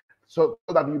self-realization so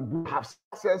that you have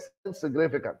success and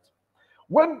significance.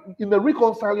 When in the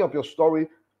reconciling of your story,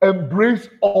 embrace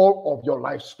all of your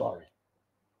life story.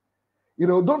 You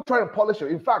know, don't try and polish it.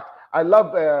 In fact, I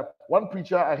love one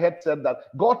preacher I had said that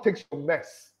God takes your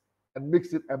mess and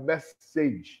makes it a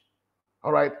message.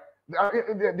 All right.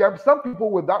 There are some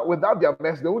people without their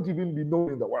mess, they won't even be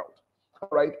known in the world. All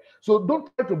right. So don't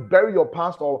try to bury your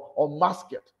past or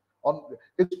mask it.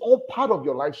 It's all part of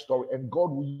your life story, and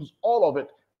God will use all of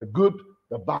it, the good,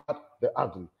 the bad, the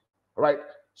ugly. All right.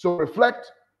 So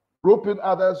reflect, rope in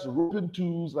others, rope in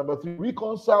tools. Number three,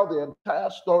 reconcile the entire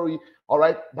story. All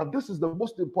right. But this is the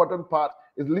most important part,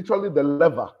 is literally the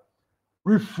lever.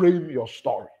 Reframe your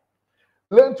story.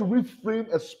 Learn to reframe,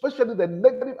 especially the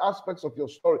negative aspects of your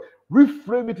story.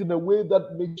 Reframe it in a way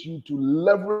that makes you to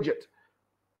leverage it.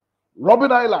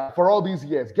 Robin Island, for all these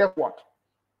years, guess what?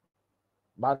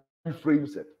 Man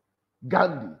reframes it.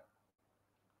 Gandhi,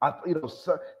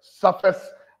 suffers,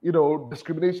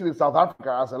 discrimination in South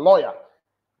Africa as a lawyer.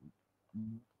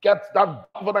 Gets that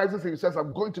galvanizes him. He says,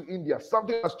 I'm going to India.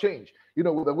 Something has changed,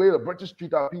 with the way the British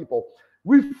treat our people.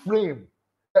 Reframe.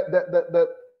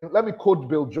 Let me quote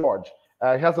Bill George.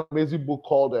 He has an amazing book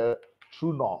called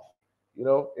True North.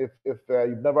 If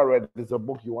you've never read it, it's a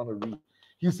book you want to read.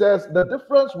 He says, the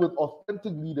difference with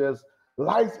authentic leaders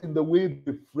lies in the way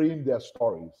they frame their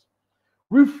stories.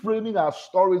 Reframing our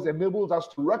stories enables us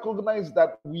to recognize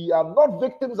that we are not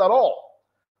victims at all,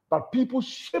 but people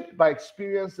shaped by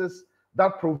experiences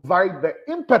that provide the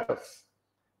impetus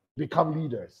to become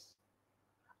leaders.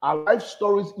 Our life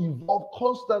stories evolve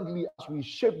constantly as we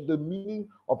shape the meaning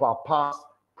of our past,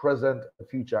 present, and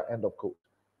future. End of quote.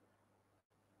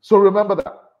 So remember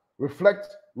that. Reflect,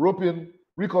 rope in,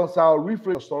 reconcile,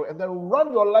 reframe your story, and then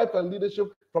run your life and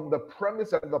leadership from the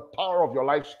premise and the power of your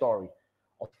life story.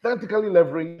 Authentically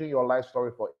leveraging your life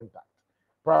story for impact.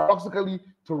 Paradoxically,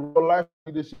 to run your life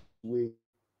leadership way,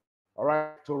 all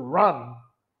right, to run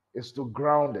is to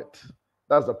ground it.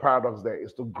 That's the paradox there,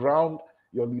 is to ground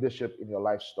your leadership in your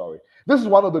life story. This is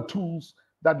one of the tools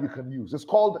that you can use. It's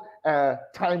called a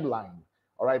timeline.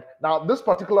 All right. Now, this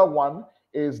particular one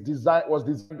was designed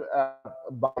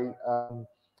by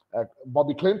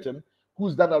Bobby Clinton,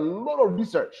 who's done a lot of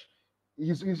research.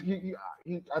 I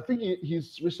think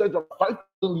he's researched on 5,000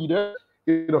 leaders,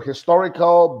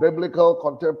 historical, biblical,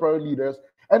 contemporary leaders,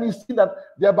 and he's seen that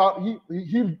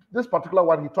this particular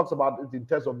one, he talks about it in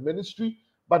terms of ministry,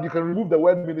 but you can remove the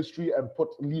word ministry and put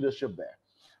leadership there.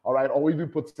 All right, or even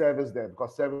put service there,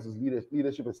 because service is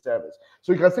leadership is service.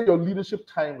 So you can say your leadership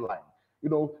timeline.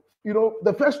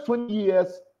 The first 20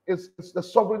 years is the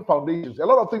sovereign foundations. A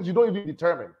lot of things you don't even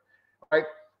determine, right?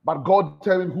 But God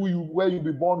telling where you'll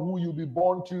be born, who you'll be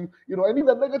born to, and even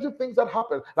the negative things that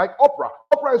happen, like Oprah.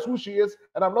 Oprah is who she is,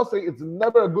 and I'm not saying it's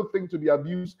never a good thing to be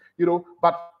abused,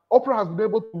 but Oprah has been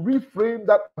able to reframe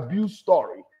that abuse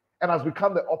story and has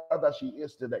become the Oprah that she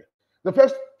is today. The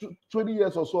first 20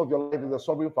 years or so of your life is the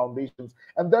sovereign foundations.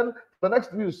 And then the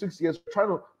next 3 to 6 years, trying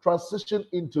to transition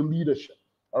into leadership.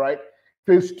 All right.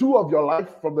 Phase 2 of your life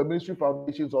from the ministry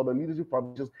foundations or the leadership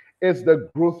foundations is the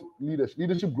growth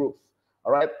leadership growth.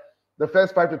 All right. The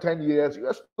first 5 to 10 years,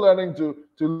 you're still learning to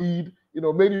lead.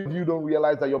 Many of you don't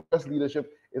realize that your best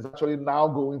leadership is actually now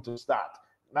going to start,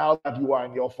 now that you are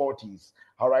in your 40s.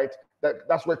 All right.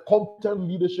 That's where competent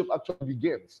leadership actually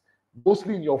begins,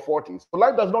 mostly in your 40s. So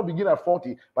life does not begin at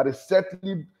 40, but it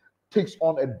certainly takes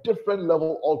on a different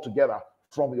level altogether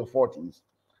from your 40s.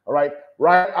 All right.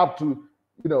 Right up to,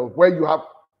 where you have,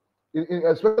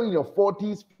 especially in your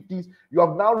 40s, 50s, you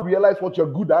have now realized what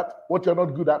you're good at, what you're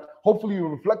not good at. Hopefully you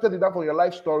reflected enough on your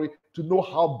life story to know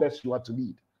how best you are to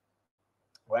lead.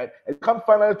 Right? And come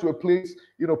finally to a place,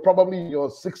 probably in your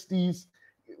 60s,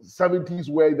 70s,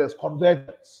 where there's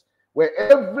convergence, where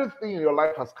everything in your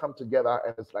life has come together,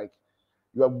 and it's like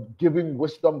you are giving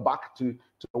wisdom back to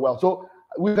the world. So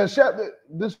we can share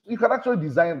this. You can actually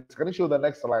design this. Can you show the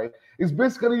next slide? It's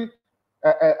basically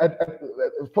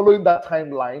following that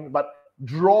timeline, but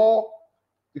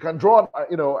you can draw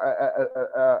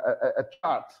a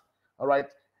chart, all right,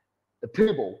 a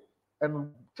table, and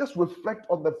just reflect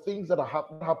on the things that are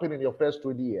happening in your first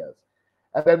 20 years.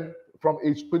 And then from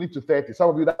age 20 to 30, some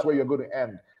of you, that's where you're going to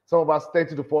end. Some of us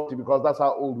 30 to 40, because that's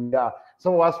how old we are.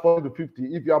 Some of us 40 to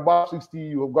 50. If you're above 60,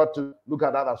 you have got to look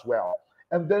at that as well.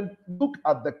 And then look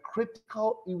at the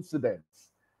critical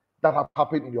incidents that have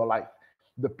happened in your life.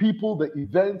 The people, the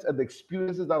events, and the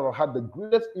experiences that have had the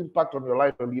greatest impact on your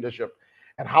life and leadership,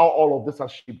 and how all of this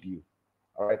has shaped you.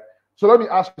 All right. So let me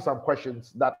ask you some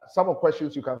questions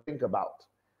you can think about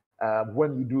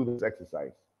when you do this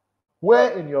exercise.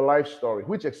 Where in your life story,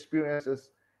 which experiences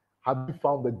have you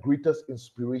found the greatest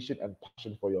inspiration and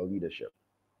passion for your leadership?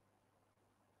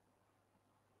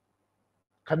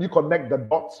 Can you connect the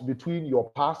dots between your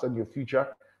past and your future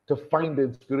to find the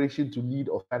inspiration to lead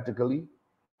authentically?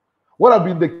 What have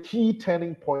been the key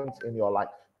turning points in your life?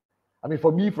 I mean,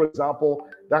 for me, for example,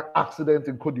 that accident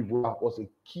in Cote d'Ivoire was a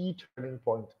key turning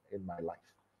point in my life.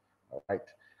 All right.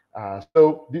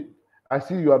 I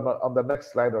see you on the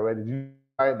next slide already.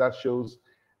 That shows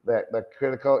the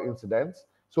critical incidents.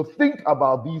 So think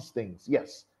about these things.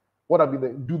 Yes. What have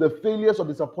been do the failures or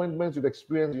disappointments you've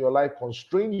experienced in your life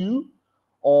constrain you,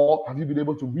 or have you been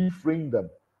able to reframe them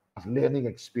as learning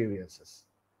experiences?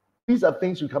 These are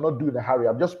things you cannot do in a hurry.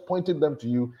 I'm just pointing them to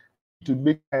you to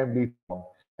make time later on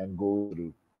and go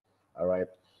through. All right.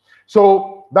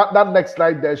 So that next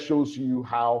slide there shows you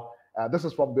how this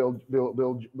is from Bill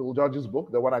George's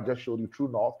book, the one I just showed you, True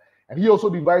North. And he also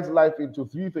divides life into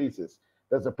 3 phases.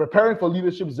 There's a preparing for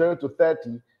leadership, 0 to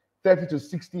 30, 30 to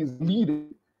 60 is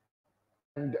leading.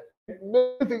 And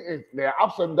there are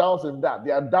ups and downs in that.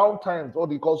 There are down times, what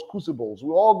he calls crucibles. We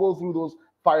all go through those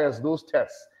fires, those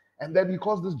tests. And then he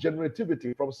calls this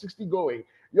generativity from 60 going.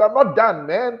 You are not done,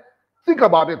 man. Think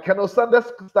about it. Colonel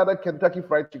Sanders started Kentucky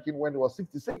Fried Chicken when he was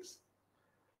 66.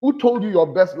 Who told you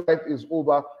your best life is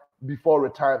over before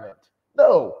retirement?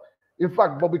 No. In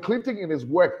fact, Bobby Clinton, in his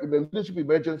work in the leadership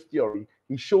emergence theory,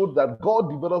 he showed that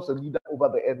God develops a leader over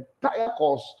the entire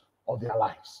course of their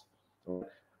lives.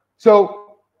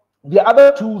 So the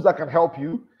other tools that can help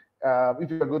you,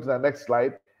 if you can go to the next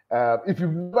slide, if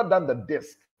you've never done the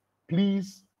disc,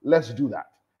 please, let's do that.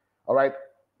 All right.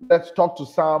 Let's talk to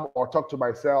Sam or talk to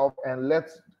myself, and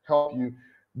let's help you.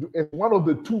 It's one of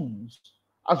the tools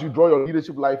as you draw your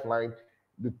leadership lifeline.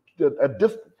 A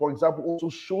disc, for example, also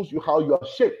shows you how you are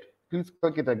shaped. Please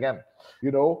click it again,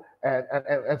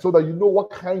 and so that you know what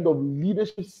kind of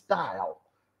leadership style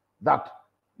that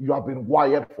you have been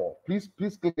wired for. Please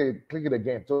click it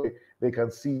again so they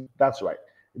can see that's right.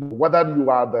 Whether you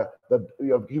are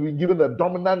you've been given the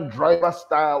dominant driver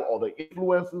style, or the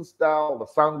influencing style, the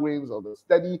sanguines, or the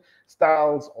steady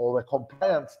styles, or the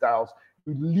compliant styles,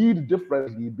 you lead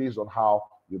differently based on how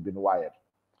you've been wired.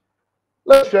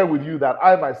 Let's share with you that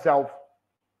I myself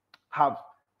have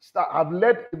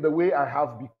led in the way I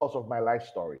have because of my life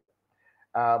story.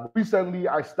 Recently,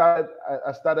 I started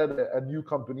a new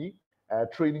company,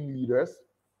 training leaders,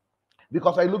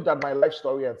 because I looked at my life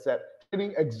story and said,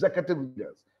 training executive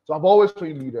leaders. So I've always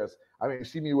trained leaders. I mean, you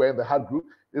see me, we're in the HAT group.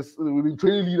 We've been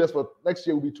training leaders for next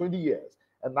year will be 20 years.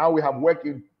 And now we have worked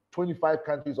in 25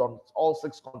 countries on all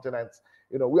 6 continents.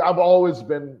 I've always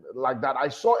been like that. I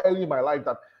saw early in my life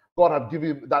that God had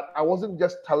given that I wasn't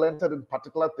just talented in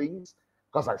particular things,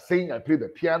 because I sing, I play the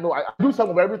piano, I do some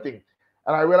of everything.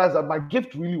 And I realized that my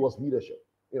gift really was leadership.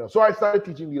 So I started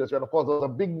teaching leadership. And of course, there was a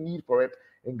big need for it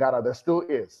in Ghana. There still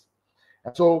is.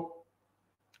 And so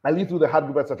I lead through the HAT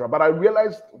group, etc. But I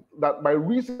realized that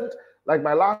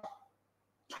my last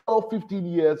 12, 15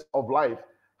 years of life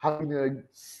have been in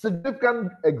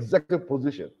significant executive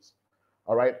positions.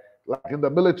 All right. Like in the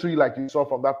military, like you saw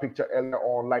from that picture earlier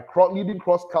on, like leading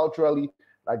cross-culturally,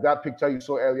 like that picture you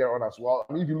saw earlier on as well.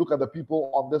 I mean, if you look at the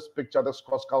people on this picture, this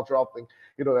cross-cultural thing,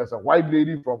 you know, there's a white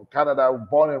lady from Canada,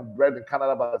 born and bred in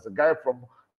Canada, but there's a guy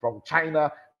from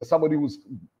China, somebody who's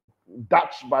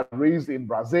Dutch but raised in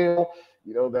Brazil.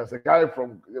 You know, there's a guy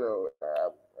from, you know,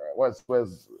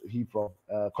 where's he from?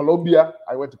 Colombia.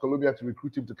 I went to Colombia to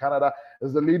recruit him to Canada.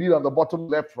 There's a lady on the bottom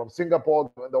left from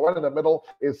Singapore. The one in the middle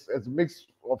is a mix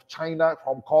of China,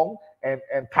 Hong Kong, and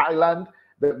Thailand.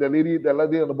 The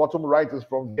lady on the bottom right is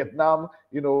from Vietnam.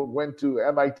 You know, went to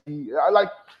MIT.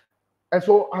 And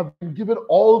so I've been given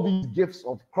all these gifts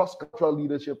of cross-cultural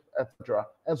leadership, etc.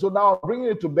 And so now I'm bringing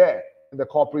it to bear in the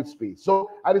corporate space. So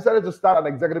I decided to start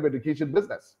an executive education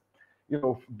business, you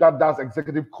know, that does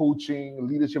executive coaching,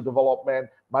 leadership development,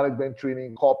 management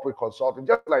training, corporate consulting,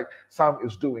 just like Sam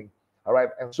is doing. All right.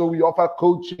 And so we offer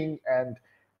coaching, and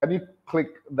can you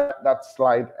click that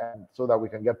slide and so that we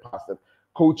can get past it?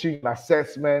 Coaching and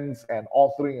assessments and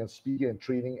authoring and speaking and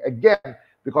training. Again,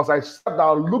 because I sat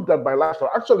down, looked at my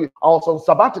lifestyle. Actually, I was on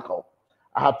sabbatical.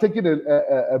 I had taken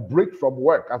a break from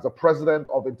work as a president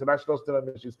of International Student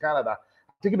Ministries Canada.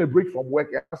 Taking a break from work,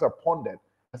 as I pondered,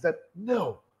 I said,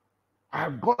 no,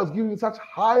 God has given me such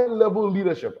high-level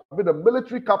leadership. I've been a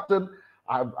military captain.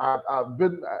 I've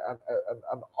been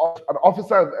an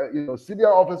officer, you know,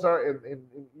 senior officer in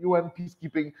UN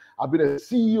peacekeeping. I've been a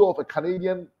CEO of a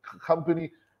Canadian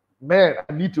company. Man,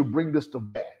 I need to bring this to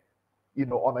bear, you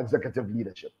know, on executive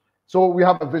leadership. So we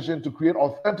have a vision to create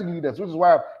authentic leaders, which is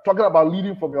why I'm talking about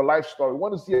leading from your life story. We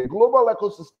want to see a global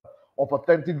ecosystem of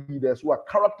authentic leaders who are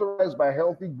characterized by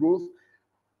healthy growth,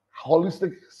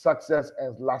 holistic success,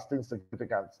 and lasting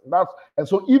significance. And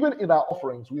so even in our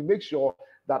offerings, we make sure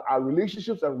that our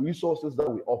relationships and resources that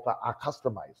we offer are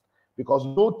customized, because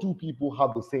no two people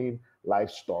have the same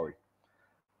life story.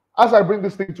 As I bring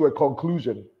this thing to a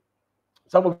conclusion,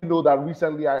 some of you know that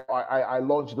recently I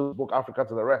launched this book, Africa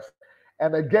to the Rest.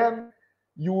 And again,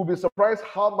 you will be surprised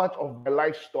how much of my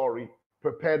life story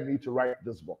prepared me to write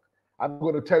this book. I'm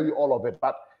going to tell you all of it.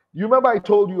 But you remember I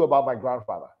told you about my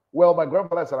grandfather. Well, my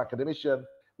grandfather is an academician,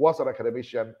 was an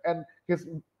academician, and his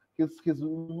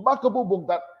remarkable book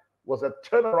that was a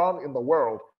turnaround in the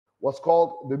world was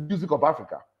called The Music of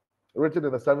Africa, written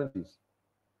in the 70s.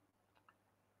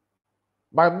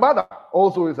 My mother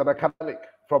also is an academic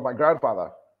from my grandfather.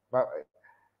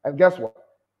 And guess what?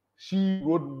 She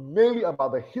wrote mainly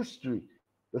about the history,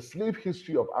 the slave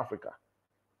history of Africa.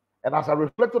 And as I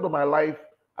reflected on my life,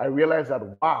 I realized that,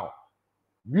 wow,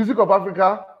 Music of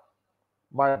Africa,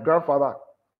 my grandfather,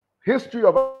 history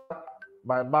of Africa,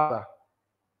 my mother.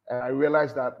 And I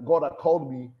realized that God had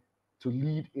called me to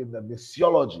lead in the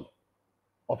missiology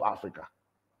of Africa.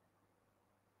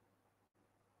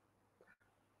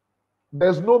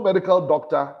 There's no medical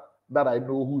doctor that I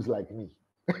know who's like me.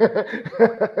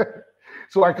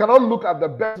 So I cannot look at the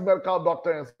best medical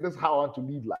doctor and say, this is how I want to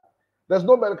lead life. There's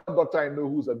no medical doctor I know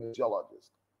who's a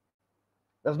missiologist.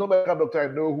 There's no medical doctor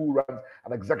I know who runs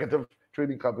an executive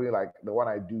training company like the one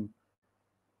I do.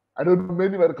 I don't know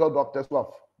many medical doctors who have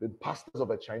been pastors of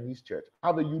a Chinese church,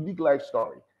 have a unique life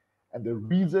story. And the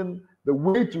reason, the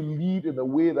way to lead in a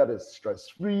way that is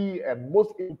stress-free and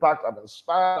most impact, I'm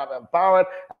inspired, I'm empowered,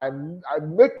 and I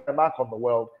make my mark on the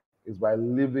world is by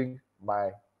leading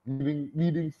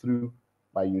through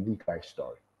my unique life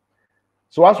story.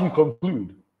 So as we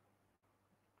conclude,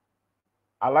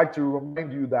 I'd like to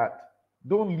remind you that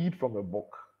don't lead from a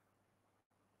book.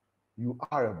 You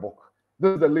are a book.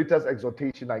 This is the latest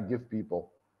exhortation I give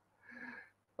people.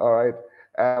 All right.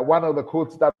 One of the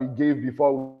quotes that we gave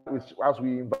before, as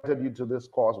we invited you to this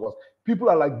course, was, people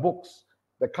are like books.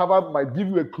 The cover might give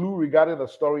you a clue regarding the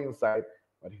story inside,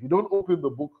 but if you don't open the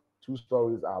book, 2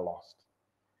 stories are lost.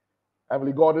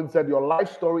 Emily Gordon said, your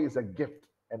life story is a gift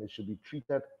and it should be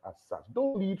treated as such.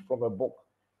 Don't lead from a book.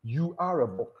 You are a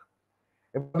book.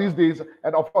 And these days,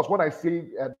 and of course, when I say,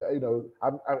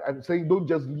 I'm saying don't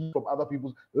just lead from other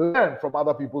people's, learn from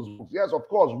other people's books. Yes, of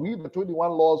course, read the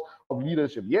 21 laws of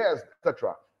leadership. Yes,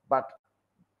 etc. But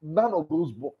none of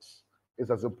those books is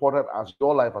as important as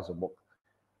your life as a book.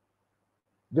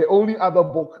 The only other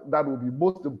book that will be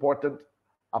most important,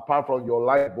 apart from your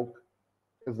life book,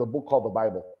 is the book called the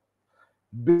Bible.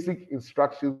 Basic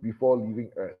instructions before leaving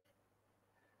earth.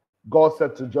 God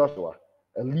said to Joshua,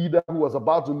 a leader who was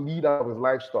about to lead out of his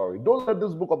life story, don't let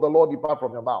this book of the Lord depart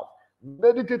from your mouth.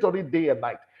 Meditate on it day and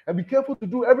night. And be careful to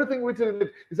do everything written in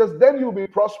it. He says, then you'll be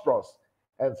prosperous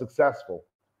and successful.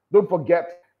 Don't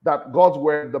forget that God's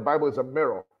word, the Bible, is a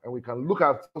mirror. And we can look at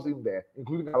ourselves in there,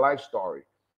 including our life story.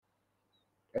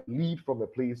 and lead from a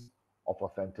place of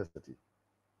authenticity.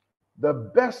 The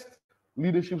best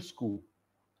leadership school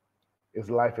is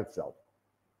life itself.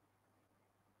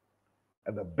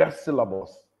 And the best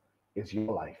syllabus is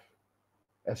your life,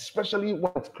 especially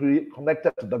when it's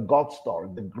connected to the God story,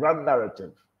 the grand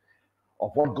narrative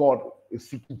of what God is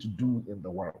seeking to do in the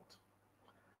world.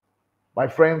 My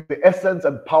friends, the essence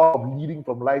and power of leading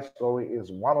from life story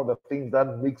is one of the things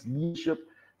that makes leadership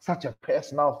such a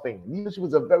personal thing. Leadership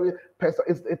is a very personal,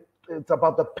 it's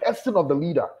about the person of the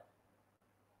leader.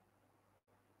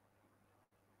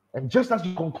 And just as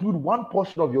you conclude one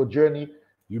portion of your journey,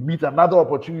 you meet another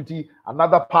opportunity,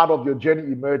 another part of your journey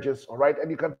emerges, all right? And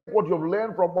you can take what you've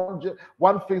learned from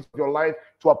one phase of your life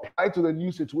to apply to the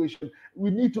new situation. We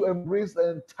need to embrace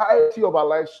the entirety of our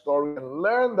life story and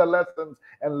learn the lessons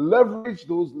and leverage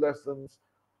those lessons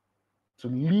to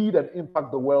lead and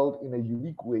impact the world in a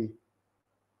unique way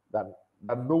that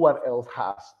no one else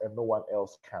has and no one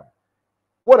else can.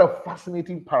 What a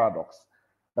fascinating paradox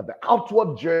that the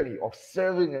outward journey of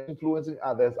serving and influencing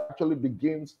others actually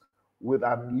begins with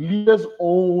a leader's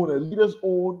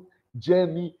own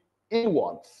journey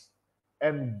inwards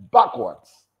and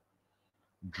backwards,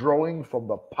 drawing from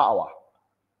the power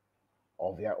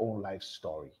of their own life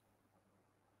story.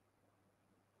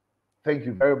 Thank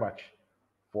you very much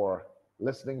for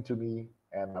listening to me,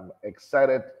 and I'm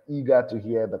excited, eager to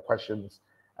hear the questions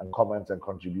and comments and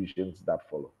contributions that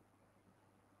follow.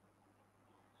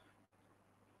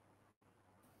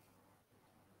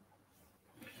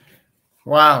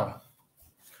 Wow.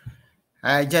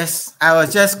 I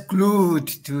was just glued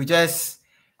to just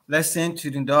listening to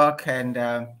the doc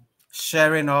and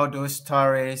sharing all those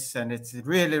stories. And it's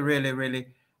really, really, really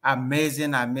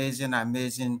amazing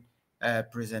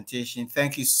presentation.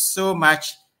 Thank you so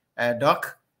much,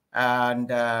 Doc.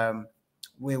 And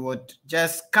we would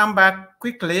just come back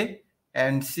quickly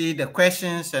and see the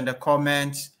questions and the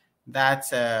comments that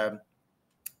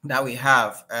that we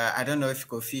have. I don't know if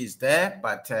Kofi is there,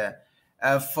 but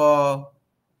for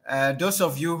those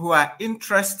of you who are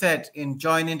interested in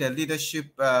joining the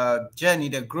leadership journey,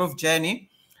 the growth journey,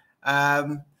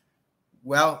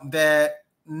 well, the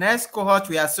next cohort,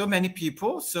 we have so many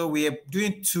people, so we are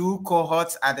doing 2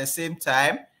 cohorts at the same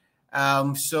time.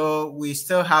 So we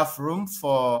still have room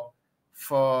for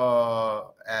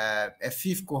a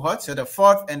 5th cohort. So the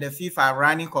 4th and the 5th are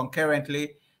running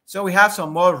concurrently. So we have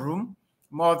some more room.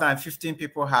 More than 15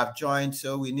 people have joined,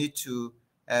 so we need to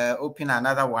open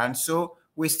another one. So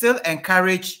we still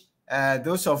encourage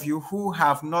those of you who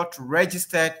have not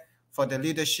registered for the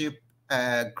leadership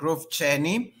growth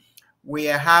journey. We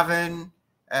are having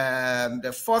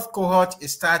the 4th cohort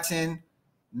is starting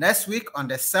next week on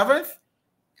the 7th,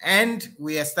 and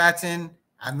we are starting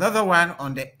another one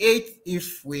on the 8th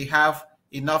if we have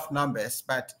enough numbers,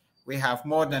 but we have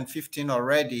more than 15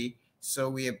 already, so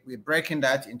we're breaking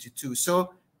that into 2.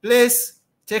 So please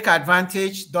take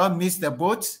advantage, don't miss the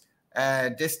boat.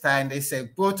 This time there's a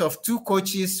boat of 2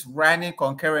 coaches running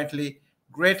concurrently,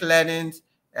 great learnings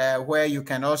where you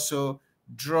can also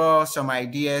draw some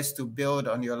ideas to build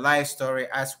on your life story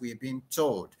as we've been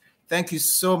told. Thank you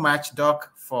so much,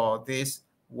 Doc, for this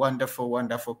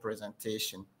wonderful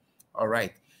presentation. All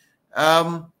right.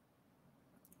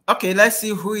 Okay, let's see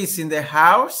who is in the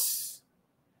house.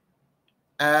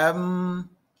 I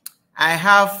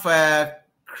have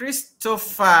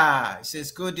Christopher. He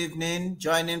says, good evening,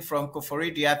 joining from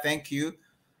Koforidia. Thank you.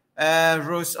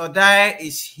 Rose Odai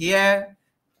is here,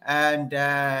 and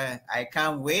I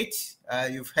can't wait.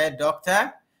 You've heard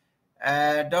Doctor.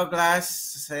 Douglas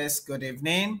says, good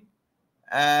evening.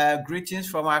 Greetings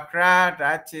from Accra.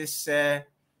 That is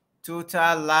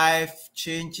Total Life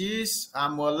Changes.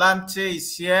 Amolamte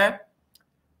is here.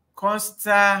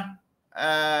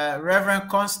 Reverend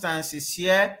Constance is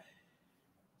here.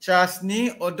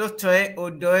 Chasni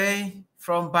Odoye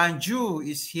from Banjul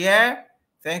is here.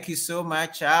 Thank you so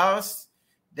much, Charles.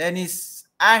 Dennis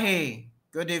Ahe,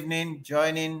 good evening,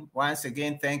 joining once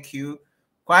again. Thank you.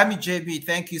 Kwame JB,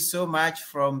 thank you so much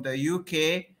from the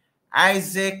UK.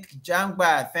 Isaac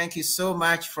Jangba, thank you so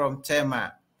much from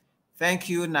Tema. Thank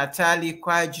you. Natalie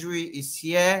Kwadri is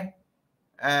here.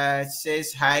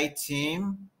 Says hi,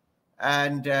 team.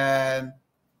 And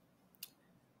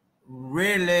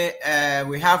really,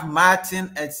 we have Martin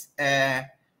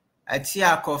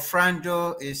Atiako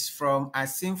Frando is from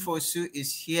Asimfosu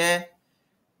is here.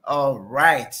 All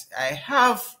right. I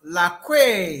have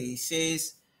Lakwe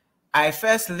says, I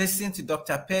first listened to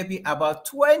Dr. Perbi about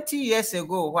 20 years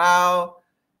ago while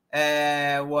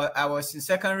I was in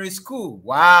secondary school.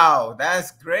 Wow,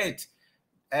 that's great.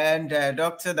 And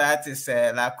Doctor, that is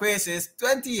Lakwe says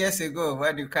 20 years ago.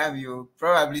 When you come, you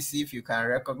probably see if you can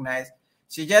recognize.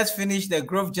 She just finished the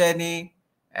growth journey,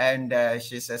 and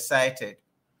she's excited.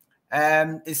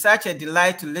 It's such a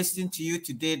delight to listen to you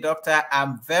today, Doctor.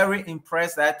 I'm very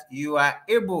impressed that you are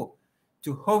able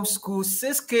to homeschool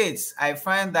 6 kids. I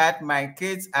find that my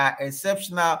kids are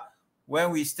exceptional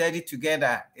when we study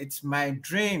together. It's my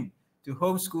dream to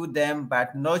homeschool them,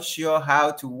 but not sure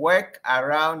how to work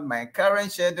around my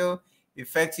current schedule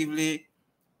effectively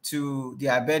to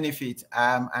their benefit.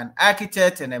 I'm an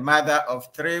architect and a mother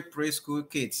of 3 preschool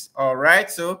kids. All right,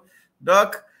 so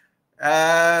Doc,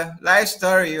 life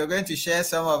story, you're going to share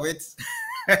some of it.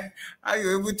 Are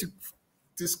you able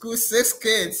to school 6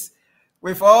 kids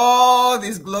with all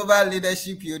this global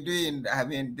leadership you're doing? I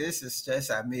mean, this is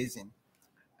just amazing.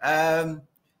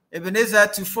 Ebenezer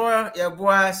Tufor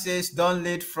Yabua says, don't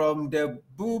lead from the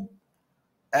book.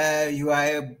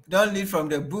 Don't lead from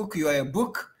the book, you are a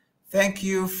book. Thank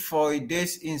you for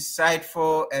this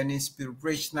insightful and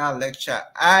inspirational lecture.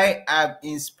 I am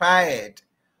inspired.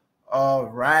 All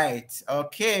right.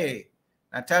 Okay.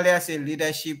 Natalia says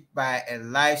leadership by a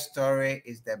life story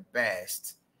is the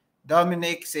best.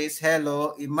 Dominic says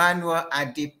hello. Emmanuel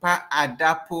Adipa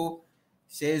Adapo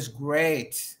says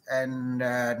great. And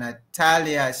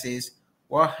Natalia says,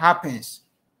 what happens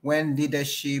when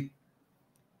leadership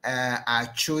are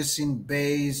chosen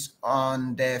based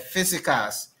on their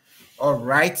physicals? All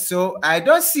right. So I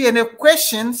don't see any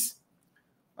questions.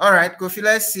 All right, Kofi,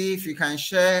 let's see if you can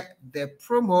share the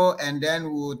promo, and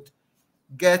then we'll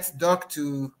get Doc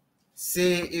to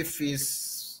see if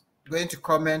he's going to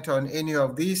comment on any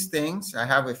of these things. I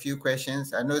have a few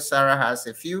questions. I know Sarah has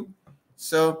a few.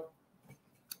 So,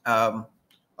 all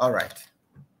right.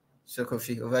 So,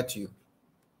 Kofi, over to you.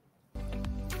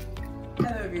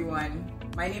 Hello, everyone.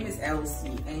 My name is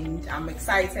Elsie, and I'm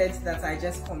excited that I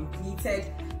just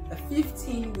completed a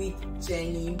 15-week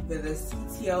journey with the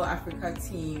CTL Africa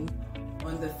team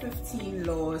on the 15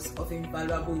 Laws of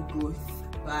Invaluable Growth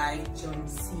by John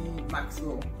C.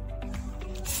 Maxwell.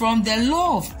 From the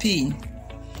law of pain,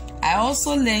 I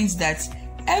also learned that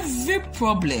every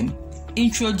problem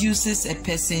introduces a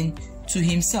person to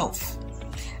himself.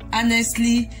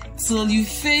 Honestly, till you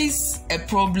face a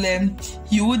problem,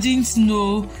 you wouldn't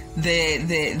know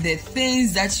the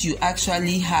things that you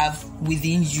actually have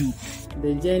within you.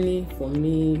 The journey for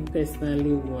me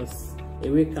personally was a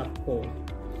wake-up call.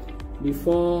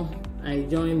 Before I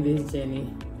joined this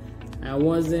journey, I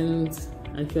wasn't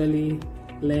actually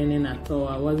learning at all.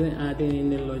 I wasn't adding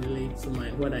any logic to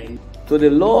what I knew. So the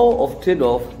law of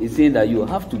trade-off is saying that you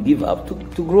have to give up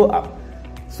to grow up.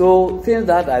 So things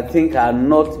that I think are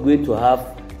not going to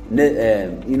have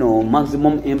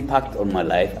maximum impact on my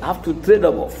life, I have to trade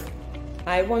them off.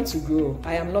 I want to grow.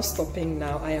 I am not stopping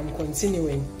now. I am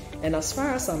continuing. And as far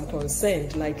as I'm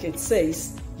concerned, like it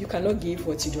says, you cannot give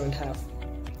what you don't have.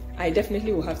 I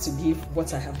definitely will have to give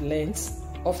what I have learned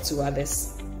off to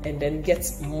others and then get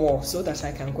more so that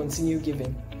I can continue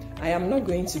giving. I am not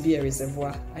going to be a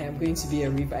reservoir. I am going to be a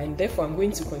river, and therefore I'm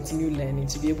going to continue learning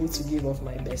to be able to give of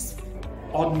my best.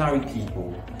 Ordinary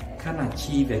people can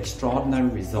achieve extraordinary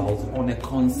results on a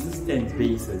consistent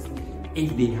basis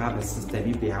if they have a system,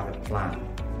 if they have a plan.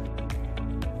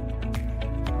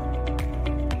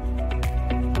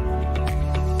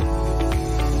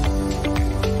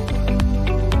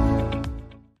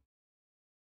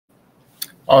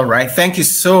 All right, thank you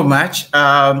so much.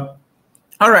 All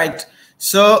right,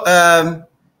 so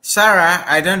Sarah,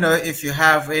 I don't know if you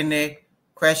have any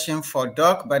question for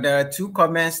Doc, but there are 2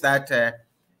 comments that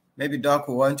maybe Doc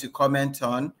will want to comment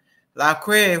on.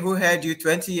 Lakwe, who heard you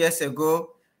 20 years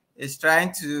ago, is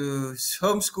trying to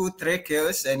homeschool 3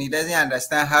 kids, and he doesn't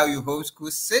understand how you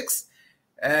homeschool 6.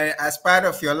 As part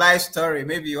of your life story,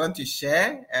 maybe you want to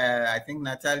share. I think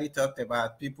Natalie talked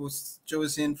about people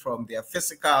choosing from their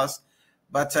physicals.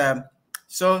 But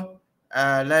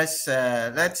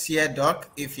let's hear Doc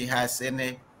if he has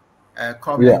any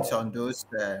comments on those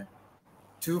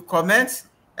 2 comments,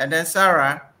 and then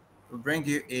Sarah will bring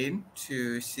you in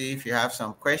to see if you have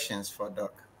some questions for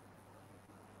Doc.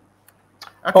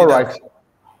 Okay, all Doc.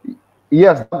 right.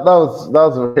 Yes, that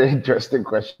was a very interesting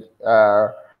question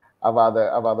about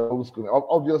the homeschooling.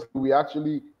 Obviously, we're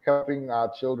actually helping our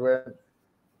children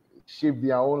shape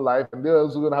their own life, and they're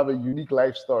also going to have a unique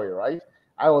life story, right?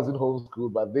 I wasn't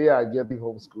homeschooled, but they are getting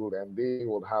homeschooled, and they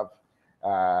will have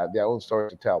their own story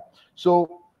to tell.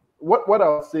 So what I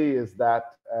would say is that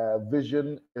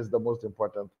vision is the most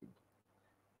important thing.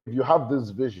 If you have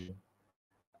this vision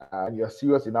and you're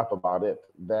serious enough about it,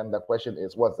 then the question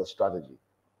is, what's the strategy?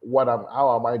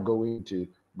 How am I going to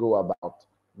go about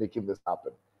making this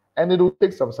happen? And it will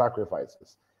take some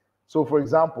sacrifices. So, for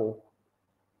example,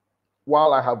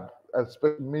 while I have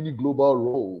many global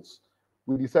roles,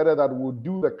 we decided that we'll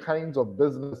do the kinds of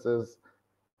businesses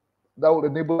that will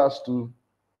enable us to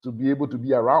be able to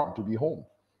be around, to be home.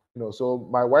 So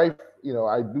my wife,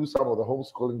 I do some of the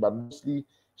homeschooling, but mostly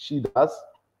she does.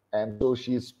 And so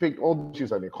she's picked, although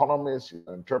she's an economist, she's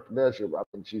an entrepreneur,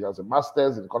 she has a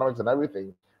master's in economics and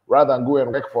everything, rather than go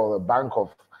and work for the Bank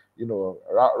of,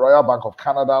 Royal Bank of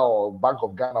Canada or Bank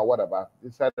of Ghana or whatever.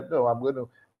 Decided, no, I'm going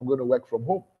to work from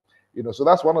home. So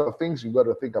that's one of the things you've got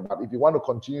to think about. If you want to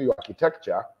continue your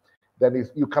architecture, then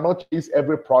you cannot chase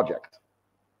every project,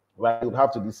 right? You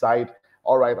have to decide,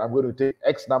 all right, I'm going to take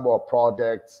X number of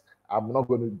projects. I'm not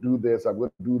going to do this. I'm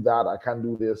going to do that. I can't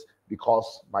do this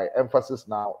because my emphasis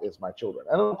now is my children.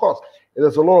 And of course,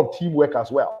 there's a lot of teamwork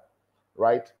as well,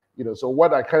 right? So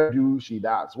what I can do, she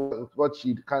does. What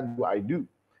she can't do, I do.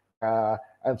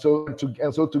 And so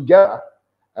together,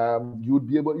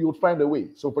 you would find a way.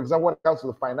 So for example, when it comes to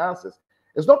the finances,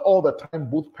 it's not all the time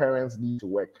both parents need to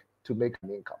work to make an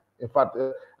income. In fact,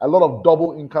 a lot of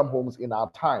double income homes in our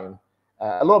time,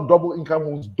 a lot of double income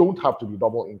homes don't have to be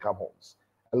double income homes.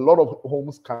 A lot of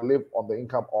homes can live on the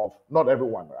income of, not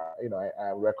everyone,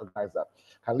 I recognize that,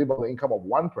 can live on the income of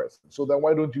one person. So then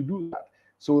why don't you do that?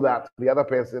 So that the other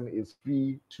person is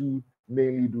free to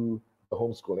mainly do the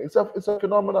homeschooling. It's a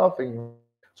phenomenal thing.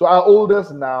 So our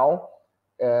oldest now,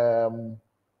 our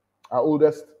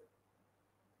oldest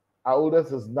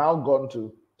has now gone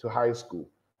to high school,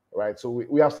 right? So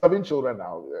we have 7 children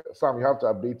now. Sam, you have to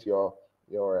update your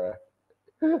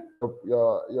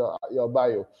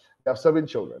bio. We have 7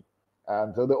 children,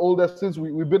 and so the oldest, since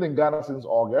we've been in Ghana since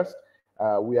August,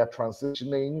 we are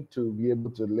transitioning to be able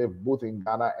to live both in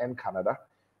Ghana and Canada.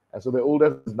 And so the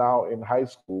oldest is now in high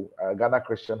school, Ghana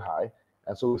Christian High,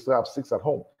 and so we still have 6 at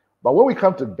home. But when we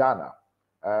come to Ghana,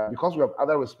 because we have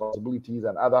other responsibilities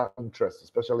and other interests,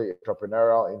 especially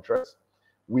entrepreneurial interests,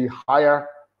 we hire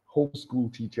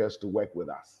homeschool teachers to work with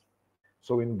us.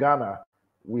 So in Ghana,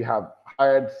 we have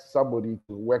hired somebody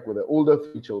to work with the older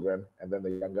 3 children and then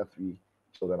the younger 3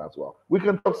 children as well. We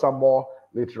can talk some more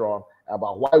later on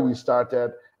about why we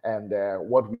started and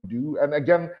what we do. And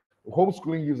again,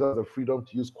 homeschooling gives us the freedom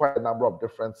to use quite a number of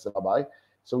different syllabi.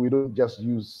 So we don't just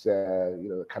use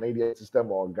the Canadian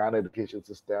system or Ghana education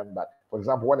system. But for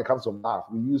example, when it comes to math,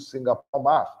 we use Singapore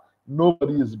math.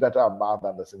 Nobody is better at math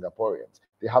than the Singaporeans.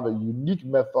 They have a unique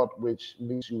method which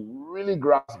makes you really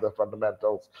grasp the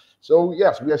fundamentals. So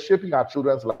yes, we are shaping our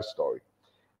children's life story.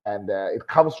 And it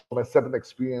comes from a certain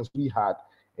experience we had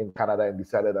in Canada and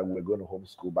decided that we were going to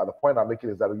homeschool. But the point I'm making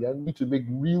is that we need to make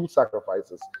real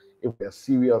sacrifices if we're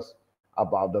serious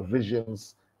about the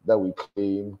visions that we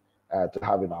claim to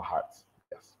have in our hearts.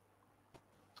 Yes.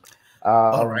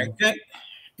 All right.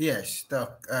 Yes,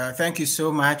 Doc. Thank you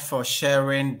so much for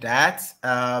sharing that.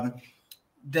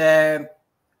 The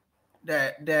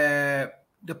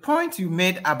point you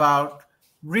made about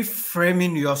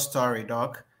reframing your story,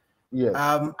 Doc. Yes.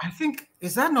 I think,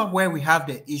 is that not where we have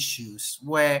the issues?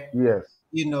 Where, yes,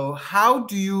 how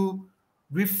do you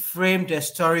reframe the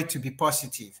story to be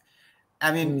positive?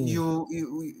 I mean,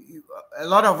 a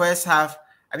lot of us have.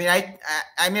 I mean,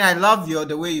 I love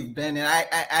the way you've been, and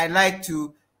I like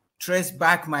to trace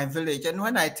back my village. And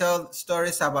when I tell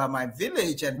stories about my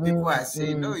village, and people are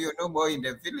saying, "No, you're no more in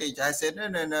the village," I said,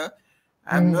 "No.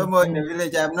 I'm no more in the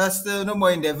village. I'm not still no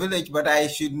more in the village, but I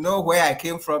should know where I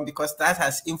came from because that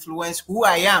has influenced who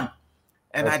I am,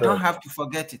 and I don't have to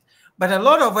forget it." But a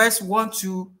lot of us want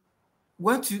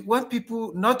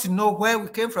people not to know where we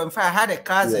came from. In fact, I had a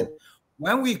cousin. Yes.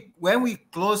 When we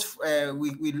close,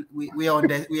 we are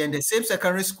in the same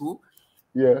secondary school.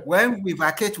 Yeah. When we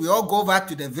vacate, we all go back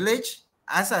to the village.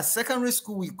 As a secondary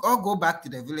school, we all go back to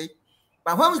the village.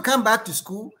 But when we come back to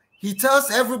school, he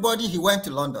tells everybody he went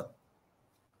to London.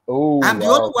 Oh, I'm the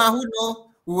only one who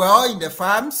know. We were all in the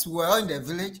farms, we were all in the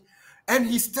village, and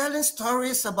he's telling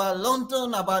stories about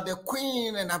London, about the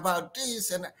Queen, and about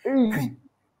this and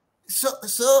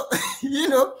so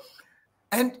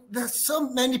and there's so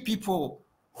many people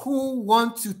who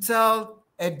want to tell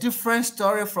a different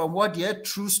story from what their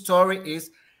true story is.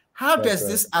 How does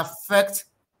this affect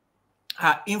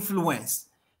our influence?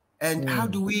 And how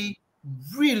do we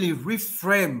really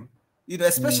reframe,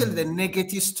 especially the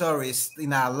negative stories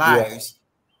in our lives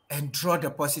and draw the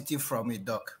positive from it,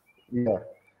 Doc? Yeah,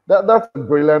 that's a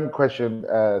brilliant question,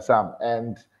 Sam.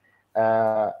 And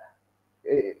I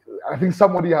think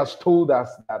somebody has told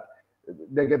us that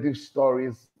negative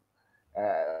stories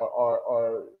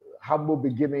or humble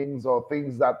beginnings or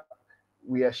things that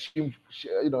we are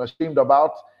ashamed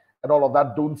about and all of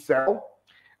that don't sell.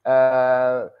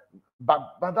 But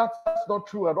that's not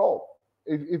true at all.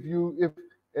 I mean,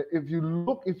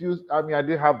 I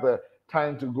didn't have the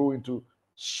time to go into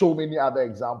so many other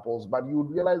examples, but you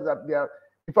would realize that there are,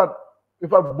 in fact,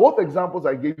 both examples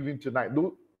I gave even tonight,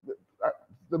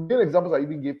 the main examples I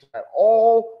even gave tonight,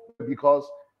 all because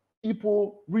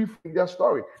people reframe their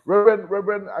story.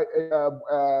 Reverend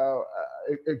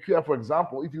Ikea, for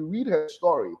example, if you read her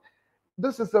story,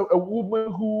 this is a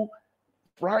woman who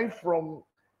thrived from,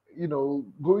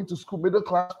 going to school, middle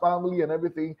class family and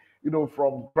everything,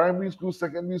 from primary school,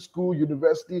 secondary school,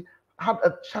 university, had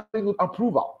a childhood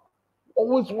approval,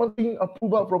 always wanting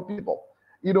approval from people,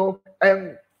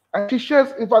 and she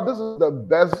shares, in fact, this is the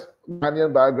best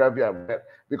Ghanaian biography I've read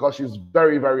because she's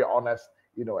very, very honest,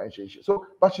 and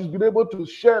but she's been able to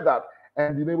share that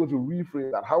and been able to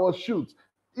reframe that. Howard Schultz,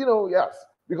 yes,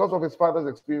 because of his father's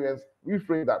experience,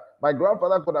 reframe that. My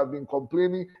grandfather could have been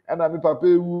complaining, and I'm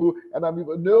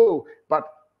no, but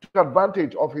took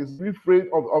advantage of his reframe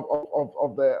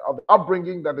of the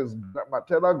upbringing that his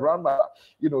maternal grandmother,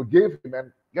 gave him,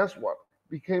 and guess what?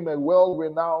 Became a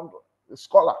well-renowned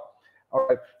scholar. All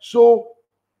right. So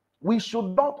we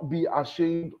should not be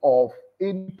ashamed of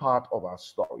any part of our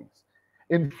stories.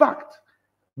 In fact,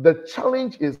 the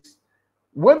challenge is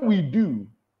when we do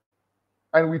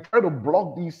and we try to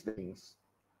block these things,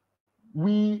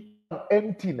 we have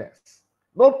emptiness.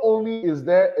 Not only is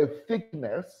there a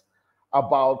thickness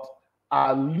about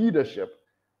our leadership,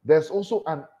 there's also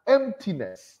an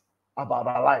emptiness about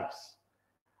our lives.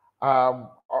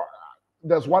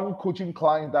 There's one coaching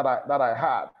client that I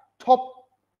had, top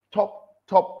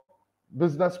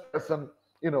business person,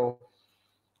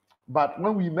 but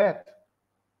when we met,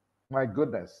 my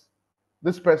goodness,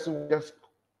 this person was just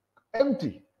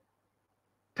empty,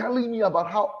 telling me about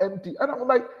how empty. And I'm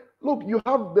like, look, you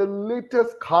have the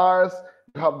latest cars,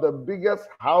 you have the biggest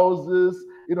houses,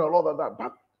 all of that,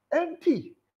 but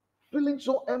empty, feeling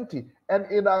so empty. And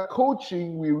in our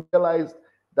coaching, we realized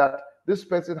that this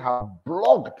person had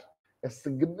blocked a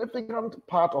significant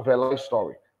part of her life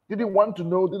story. Didn't want to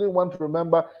know, didn't want to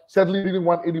remember, certainly didn't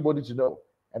want anybody to know.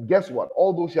 And guess what?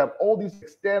 Although she had all these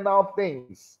external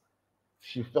things,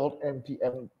 she felt empty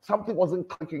and something wasn't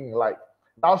clicking in life.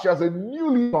 Now she has a new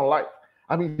lease on life.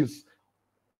 I mean,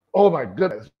 oh my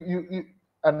goodness.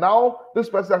 And now this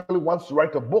person actually wants to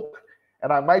write a book,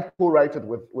 and I might co-write it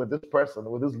with this person,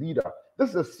 with this leader. This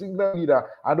is a single leader.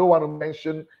 I don't want to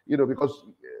mention, because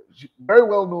she's a very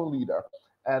well-known leader.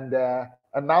 And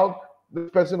now this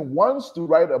person wants to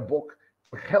write a book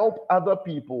to help other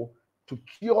people to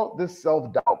cure this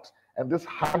self-doubt and this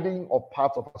hiding of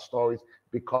parts of her stories,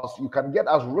 because you can get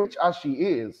as rich as she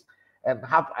is and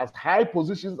have as high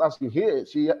positions as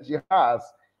she has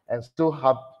and still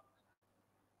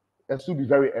be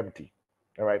very empty.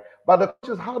 All right. But the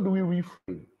question is, how do we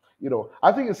reframe?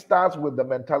 I think it starts with the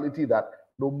mentality that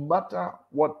no matter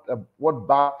what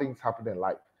bad things happen in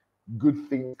life, good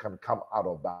things can come out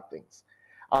of bad things.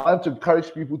 I want to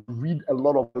encourage people to read a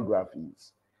lot of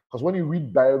biographies, because when you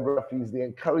read biographies, they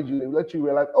encourage you, they let you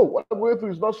realize, oh, what I'm going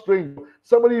through is not strange.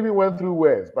 Somebody even went through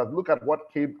worse, but look at what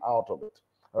came out of it.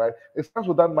 All right. It starts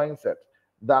with that mindset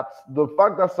that the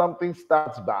fact that something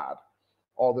starts bad,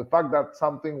 or the fact that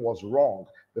something was wrong,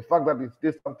 the fact that it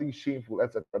did something shameful,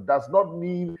 etc., does not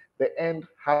mean the end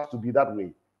has to be that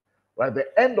way. Right? The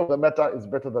end of the matter is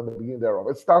better than the beginning thereof.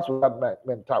 It starts with that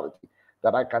mentality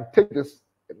that I can take this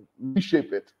and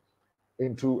reshape it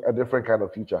into a different kind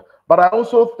of future. But I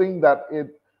also think that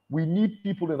we need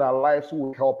people in our lives who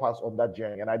will help us on that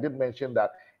journey. And I did mention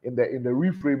that in the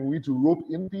reframe, we need to rope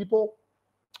in people,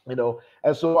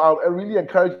 And so I really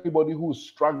encourage anybody who is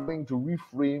struggling to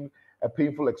reframe a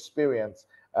painful experience.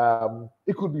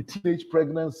 It could be teenage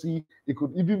pregnancy, it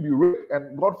could even be rape,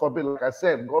 and God forbid, like I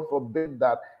said, God forbid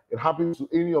that it happens to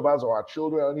any of us or our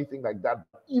children or anything like that.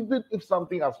 Even if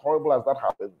something as horrible as that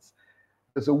happens,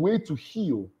 there's a way to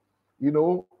heal,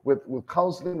 with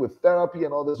counseling, with therapy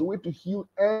and all. There's a way to heal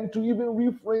and to even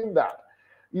reframe that.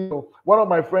 One of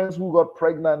my friends who got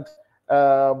pregnant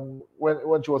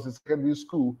when she was in secondary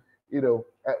school,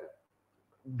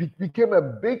 became a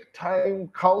big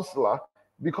time counselor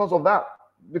because of that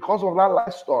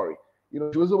life story. She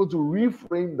was able to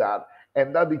reframe that,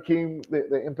 and that became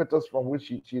the impetus from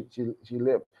which she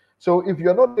lived. So if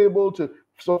you're not able to,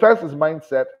 so first is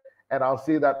mindset, and I'll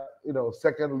say that,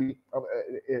 secondly,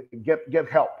 get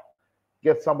help,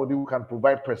 get somebody who can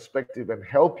provide perspective and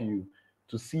help you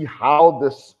to see how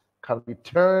this can be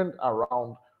turned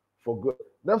around for good.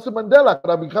 Nelson Mandela could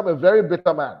have become a very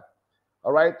bitter man,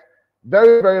 all right?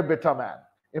 Very, very bitter man.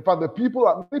 In fact, many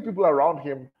people around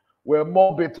him were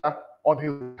more bitter on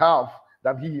his behalf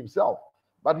than he himself.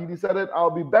 But he decided, I'll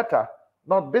be better,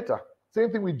 not bitter.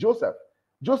 Same thing with Joseph.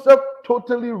 Joseph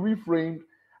totally reframed.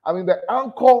 I mean, the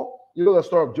uncle You know the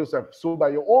story of Joseph, sold by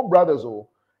your own brothers,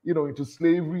 into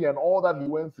slavery and all that he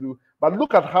went through. But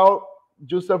look at how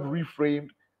Joseph reframed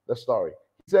the story.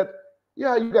 He said,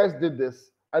 yeah, you guys did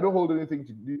this. I don't hold anything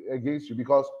against you,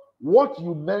 because what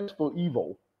you meant for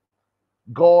evil,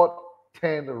 God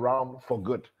turned around for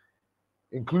good,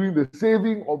 including the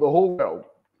saving of the whole world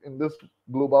in this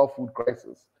global food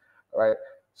crisis. Right.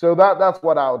 So that's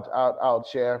what I'll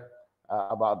share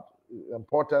about the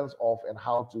importance of and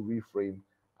how to reframe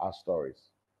our stories.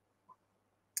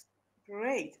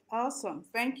 Great, awesome.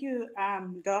 Thank you,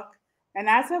 Doc. And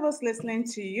as I was listening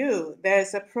to you,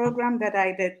 there's a program that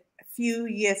I did a few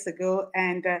years ago,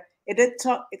 and it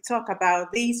talk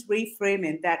about these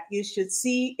reframing, that you should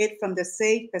see it from the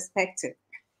same perspective,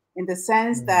 in the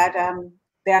sense that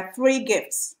there are three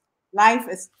gifts. Life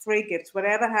is three gifts.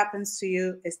 Whatever happens to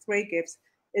you is three gifts.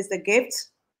 Is the gift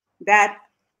that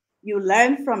you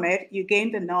learn from it, you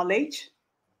gain the knowledge,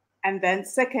 and then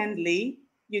secondly,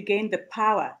 you gain the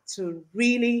power to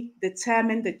really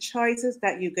determine the choices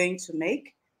that you're going to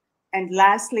make. And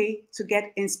lastly, to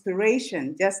get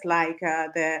inspiration, just like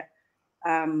the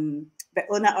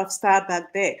owner of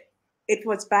Starbucks did. It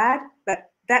was bad,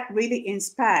 but that really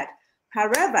inspired.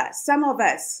 However, some of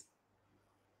us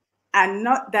are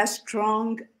not that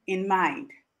strong in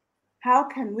mind. How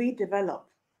can we develop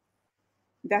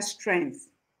that strength,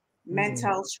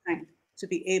 mental strength, to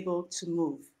be able to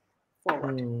move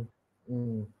forward?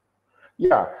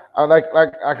 Yeah, like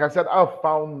I said, I've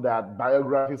found that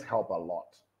biographies help a lot.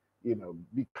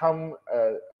 Become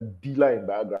a dealer in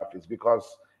biographies, because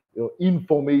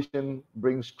information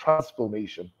brings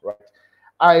transformation, right?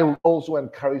 I also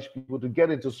encourage people to get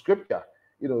into scripture.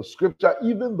 Scripture,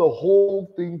 even the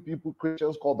whole thing people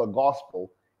Christians call the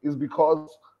gospel, is because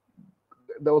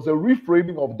there was a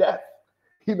reframing of death.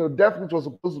 Death, which was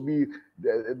supposed to be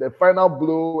the final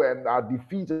blow and our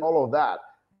defeat and all of that,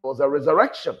 was a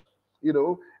resurrection.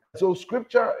 So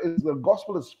scripture the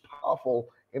gospel is powerful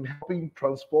in helping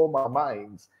transform our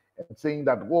minds and saying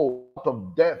that, whoa, out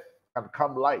of death can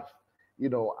come life.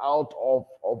 Out of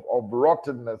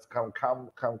rottenness can come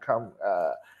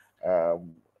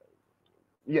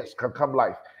yes, can come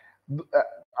life.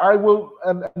 I will,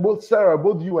 and both Sarah,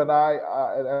 both you and I,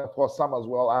 and of course Sam as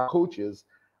well, are coaches.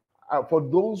 For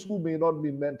those who may not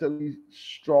be mentally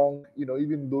strong,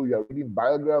 even though you're reading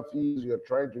biographies, you're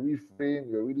trying to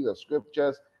reframe, you're reading the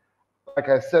scriptures, like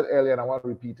I said earlier, and I want to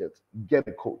repeat it, get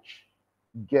a coach.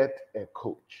 Get a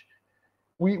coach.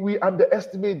 We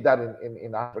underestimate that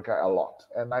in Africa a lot.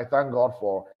 And I thank God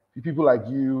for people like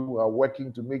you who are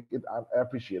working to make it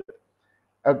appreciated.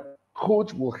 A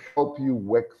coach will help you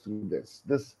work through this.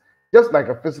 This, just like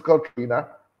a physical trainer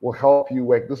will help you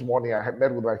work. This morning I had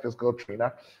met with my physical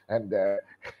trainer, and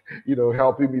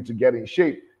helping me to get in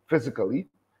shape physically.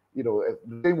 The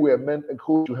same way a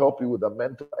coach will help you with the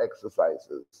mental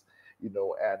exercises, and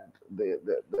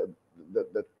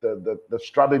the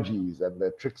strategies and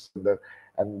the tricks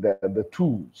and the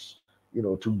tools,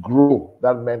 to grow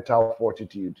that mental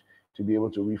fortitude to be able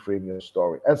to reframe your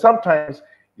story. And sometimes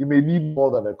you may need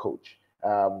more than a coach.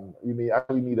 You may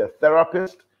actually need a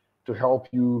therapist to help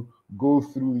you go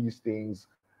through these things,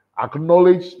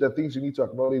 acknowledge the things you need to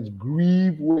acknowledge,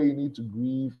 grieve where you need to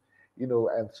grieve,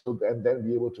 and then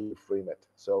be able to reframe it.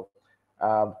 So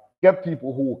get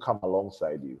people who will come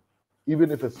alongside you,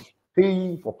 even if it's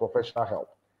paying for professional help.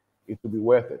 It will be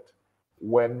worth it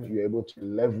when you're able to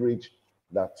leverage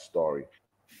that story.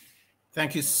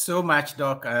 Thank you so much,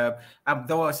 Doc.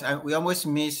 We almost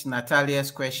missed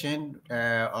Natalia's question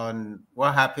on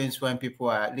what happens when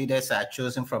leaders are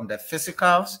chosen from the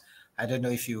physicals. I don't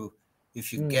know if you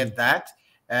get that.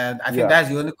 I think that's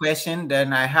the only question.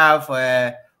 Then I have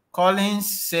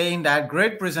Collins saying that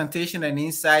great presentation and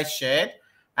insight shared.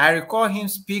 I recall him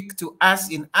speak to us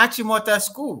in Achimota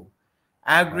School,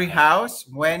 Agri House,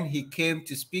 when he came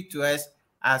to speak to us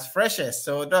as freshers.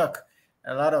 So, Doc,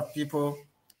 a lot of people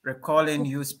recalling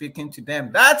you speaking to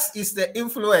them. That is the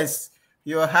influence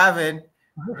you're having.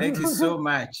 Thank you so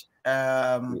much.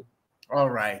 All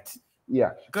right.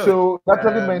 Yeah. Good. So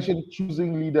Natalie mentioned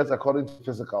choosing leaders according to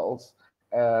physicals.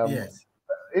 Yes.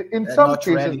 In some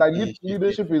cases, like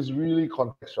leadership is really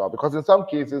contextual, because in some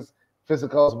cases,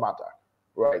 physicals matter,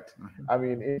 right? I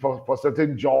mean, for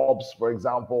certain jobs, for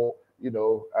example,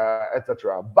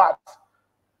 etc. But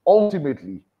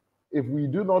ultimately, if we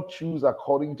do not choose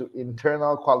according to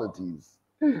internal qualities,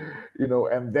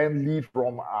 and then lead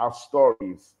from our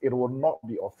stories, it will not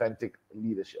be authentic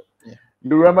leadership. Yeah.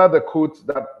 You remember the quote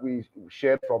that we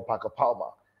shared from Parker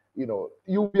Palmer?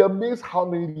 You'll be amazed how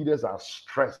many leaders are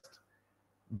stressed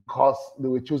because they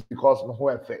were chosen because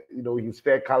he's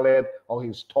fair colored or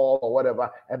he's tall or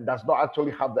whatever, and does not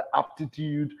actually have the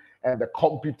aptitude and the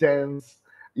competence,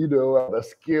 the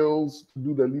skills to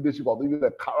do the leadership, or even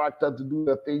the character to do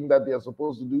the thing that they are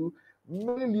supposed to do.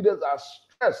 Many leaders are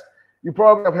stressed. You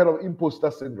probably have heard of imposter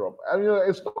syndrome. And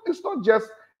it's not just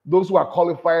those who are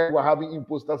qualified who are having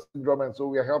imposter syndrome, and so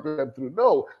we are helping them through.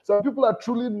 No, some people are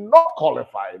truly not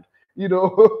qualified.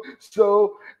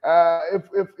 So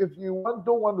if you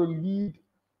don't want to lead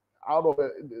out of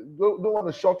it, don't want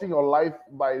to shorten your life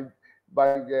by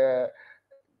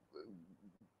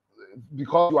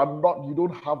because you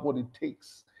don't have what it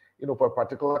takes, for a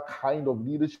particular kind of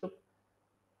leadership,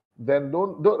 then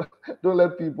don't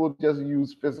let people just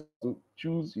use physical to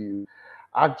choose you.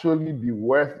 Actually be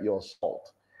worth your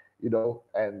salt,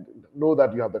 and know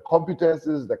that you have the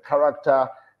competences, the character,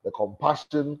 the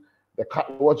compassion,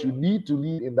 what you need to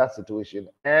lead in that situation,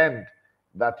 and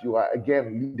that you are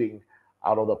again leading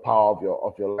out of the power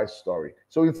of your life story.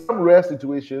 So in some rare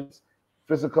situations,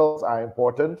 physicals are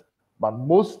important, but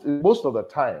most of the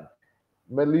time,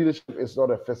 leadership is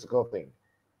not a physical thing.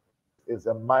 It's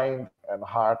a mind and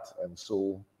heart and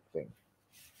soul thing.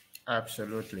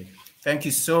 Absolutely. Thank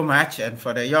you so much. And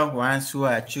for the young ones who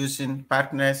are choosing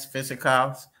partners,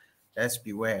 physicals, let's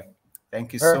beware.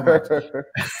 Thank you so much.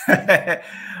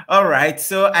 All right.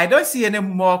 So I don't see any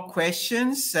more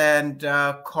questions and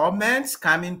comments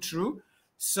coming through.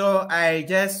 So I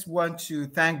just want to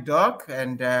thank Doc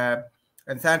and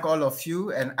thank all of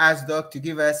you, and ask Doc to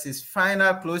give us his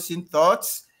final closing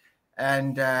thoughts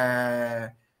and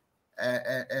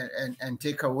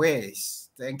takeaways.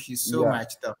 Thank you so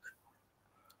much, Doc.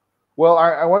 Well,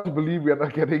 I want to believe we are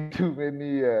not getting too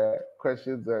many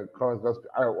questions and comments, because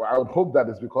I would hope that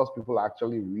it's because people are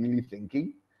actually really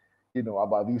thinking,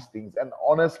 about these things. And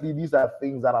honestly, these are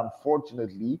things that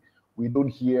unfortunately we don't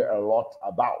hear a lot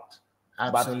about.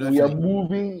 Absolutely. But we are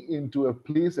moving into a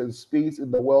place and space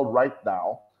in the world right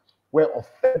now where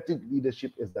authentic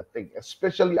leadership is the thing,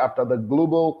 especially after the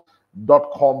global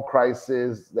 .com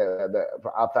crisis,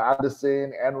 after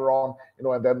Anderson, Enron,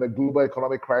 and then the global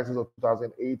economic crisis of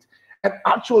 2008. And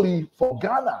actually, for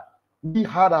Ghana, we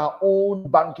had our own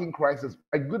banking crisis.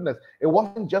 My goodness, it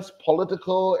wasn't just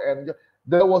political, and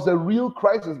there was a real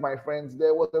crisis, my friends.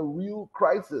 There was a real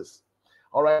crisis.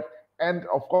 All right. And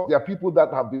of course, there are people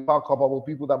that have been found culpable,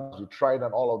 people that must be tried,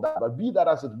 and all of that. But be that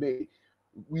as it may,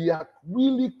 we are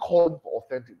really calling for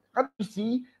authentic. Can't you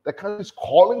see the country is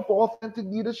calling for authentic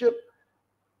leadership?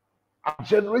 Our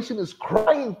generation is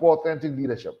crying for authentic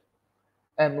leadership.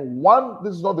 And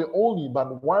this is not the only,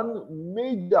 but one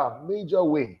major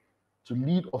way to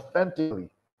lead authentically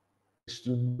is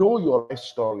to know your life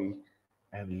story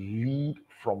and lead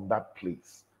from that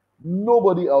place.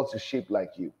 Nobody else is shaped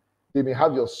like you. They may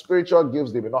have your spiritual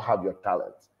gifts, they may not have your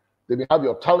talents. They may have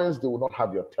your talents, they will not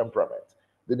have your temperament.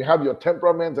 They may have your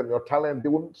temperament and your talent, they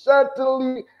will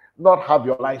certainly not have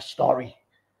your life story.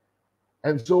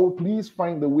 And so please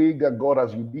find the way that God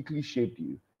has uniquely shaped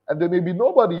you. And there may be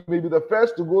nobody, may be the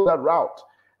first to go that route.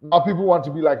 Now people want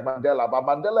to be like Mandela, but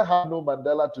Mandela had no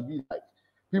Mandela to be like.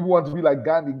 People want to be like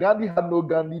Gandhi. Gandhi had no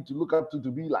Gandhi to look up to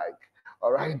be like.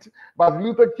 All right. But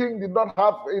Luther King did not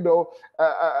have,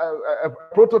 a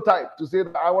prototype to say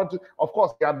that I want to. Of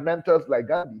course, he had mentors like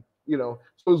Gandhi, So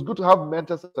it's good to have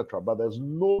mentors, etc. But there's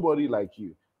nobody like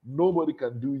you. Nobody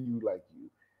can do you like you.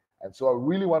 And so I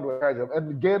really want to encourage them.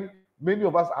 And again, many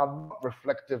of us are not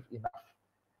reflective enough.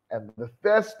 And the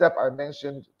first step I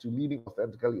mentioned to leading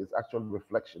authentically is actually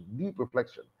reflection, deep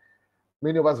reflection.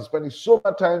 Many of us are spending so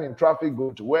much time in traffic,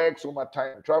 going to work, so much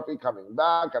time in traffic, coming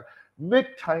back, and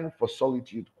make time for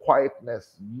solitude,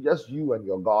 quietness, just you and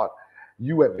your God,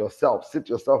 you and yourself. Sit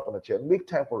yourself on a chair, make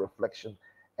time for reflection.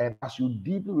 And as you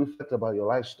deeply reflect about your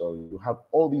life story, you have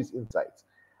all these insights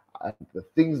and the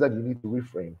things that you need to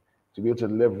reframe to be able to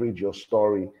leverage your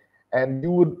story. And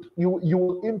you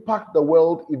will impact the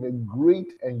world in a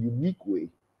great and unique way,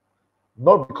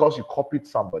 not because you copied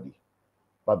somebody,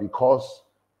 but because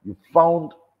you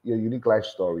found your unique life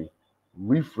story,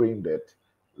 reframed it,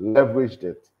 leveraged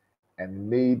it, and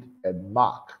made a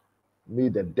mark,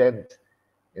 made a dent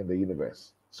in the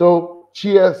universe. So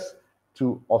cheers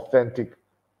to authentic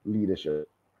leadership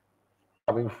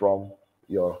coming from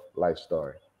your life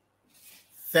story.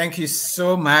 Thank you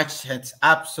so much. It's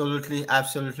absolutely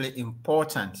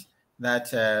important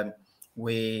that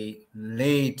we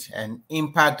lead and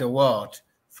impact the world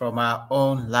from our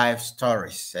own life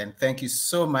stories. And thank you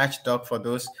so much, Doc, for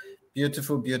those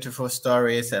beautiful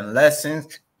stories and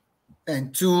lessons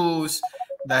and tools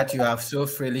that you have so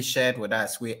freely shared with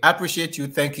us. We appreciate you.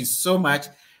 Thank you so much.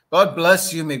 God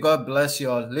bless you. May God bless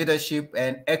your leadership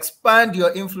and expand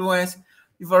your influence.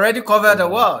 You've already covered the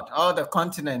world, all the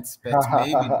continents, but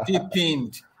maybe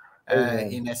deepened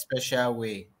in a special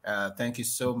way. Thank you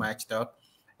so much, Doc.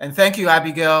 And thank you,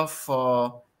 Abigail,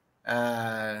 for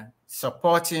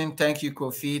supporting. Thank you,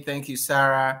 Kofi. Thank you,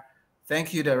 Sarah.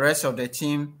 Thank you, the rest of the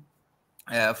team,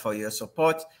 for your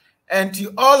support. And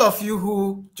to all of you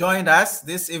who joined us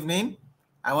this evening,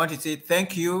 I want to say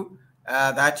thank you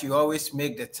that you always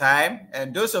make the time.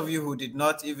 And those of you who did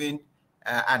not even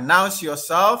announce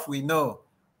yourself, we know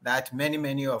that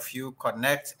many of you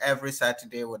connect every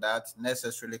Saturday without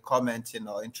necessarily commenting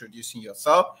or introducing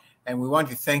yourself. And we want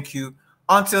to thank you.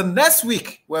 Until next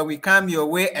week, where we come your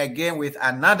way again with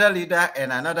another leader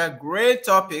and another great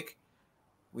topic,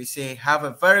 we say have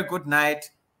a very good night.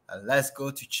 Let's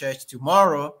go to church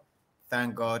tomorrow.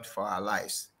 Thank God for our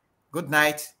lives. Good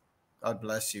night. God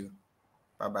bless you.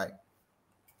 Bye-bye.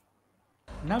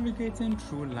 Navigating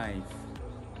through life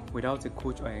without a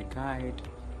coach or a guide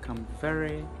can be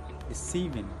very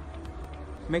deceiving,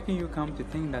 making you come to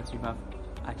think that you have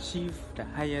achieved the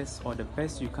highest or the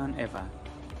best you can ever,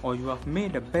 or you have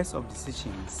made the best of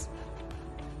decisions.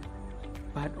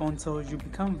 But until you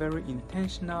become very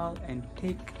intentional and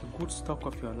take a good stock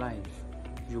of your life,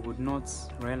 you would not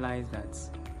realize that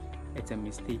it's a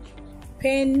mistake.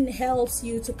 Pain helps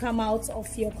you to come out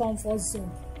of your comfort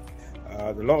zone.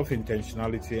 The law of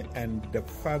intentionality and the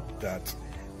fact that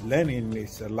learning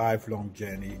is a lifelong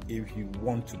journey if you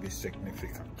want to be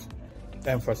significant.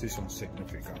 Emphasis on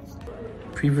significance.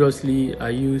 Previously, I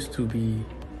used to be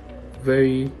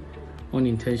very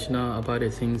unintentional about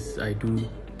the things I do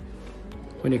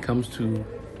when it comes to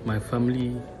my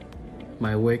family,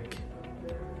 my work,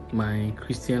 my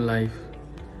Christian life,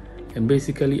 and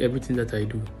basically everything that I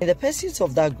do. In the pursuit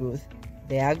of that growth,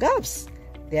 there are gaps.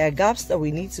 There are gaps that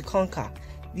we need to conquer.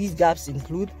 These gaps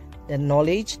include the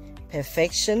knowledge,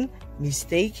 perfection,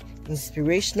 mistake,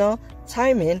 inspirational,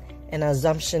 timing, and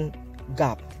assumption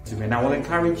gap. And I will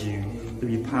encourage you to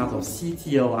be part of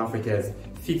CTL Africa's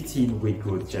 15-week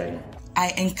growth journey.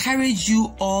 I encourage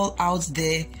you all out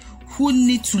there who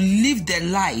need to live their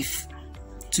life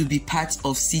to be part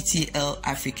of CTL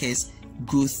Africa's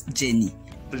growth journey.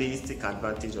 Please take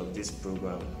advantage of this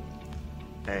program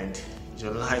and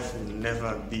your life will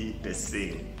never be the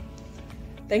same.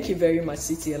 Thank you very much,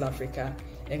 CTL Africa,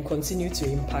 and continue to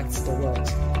impact the world.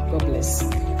 God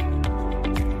bless.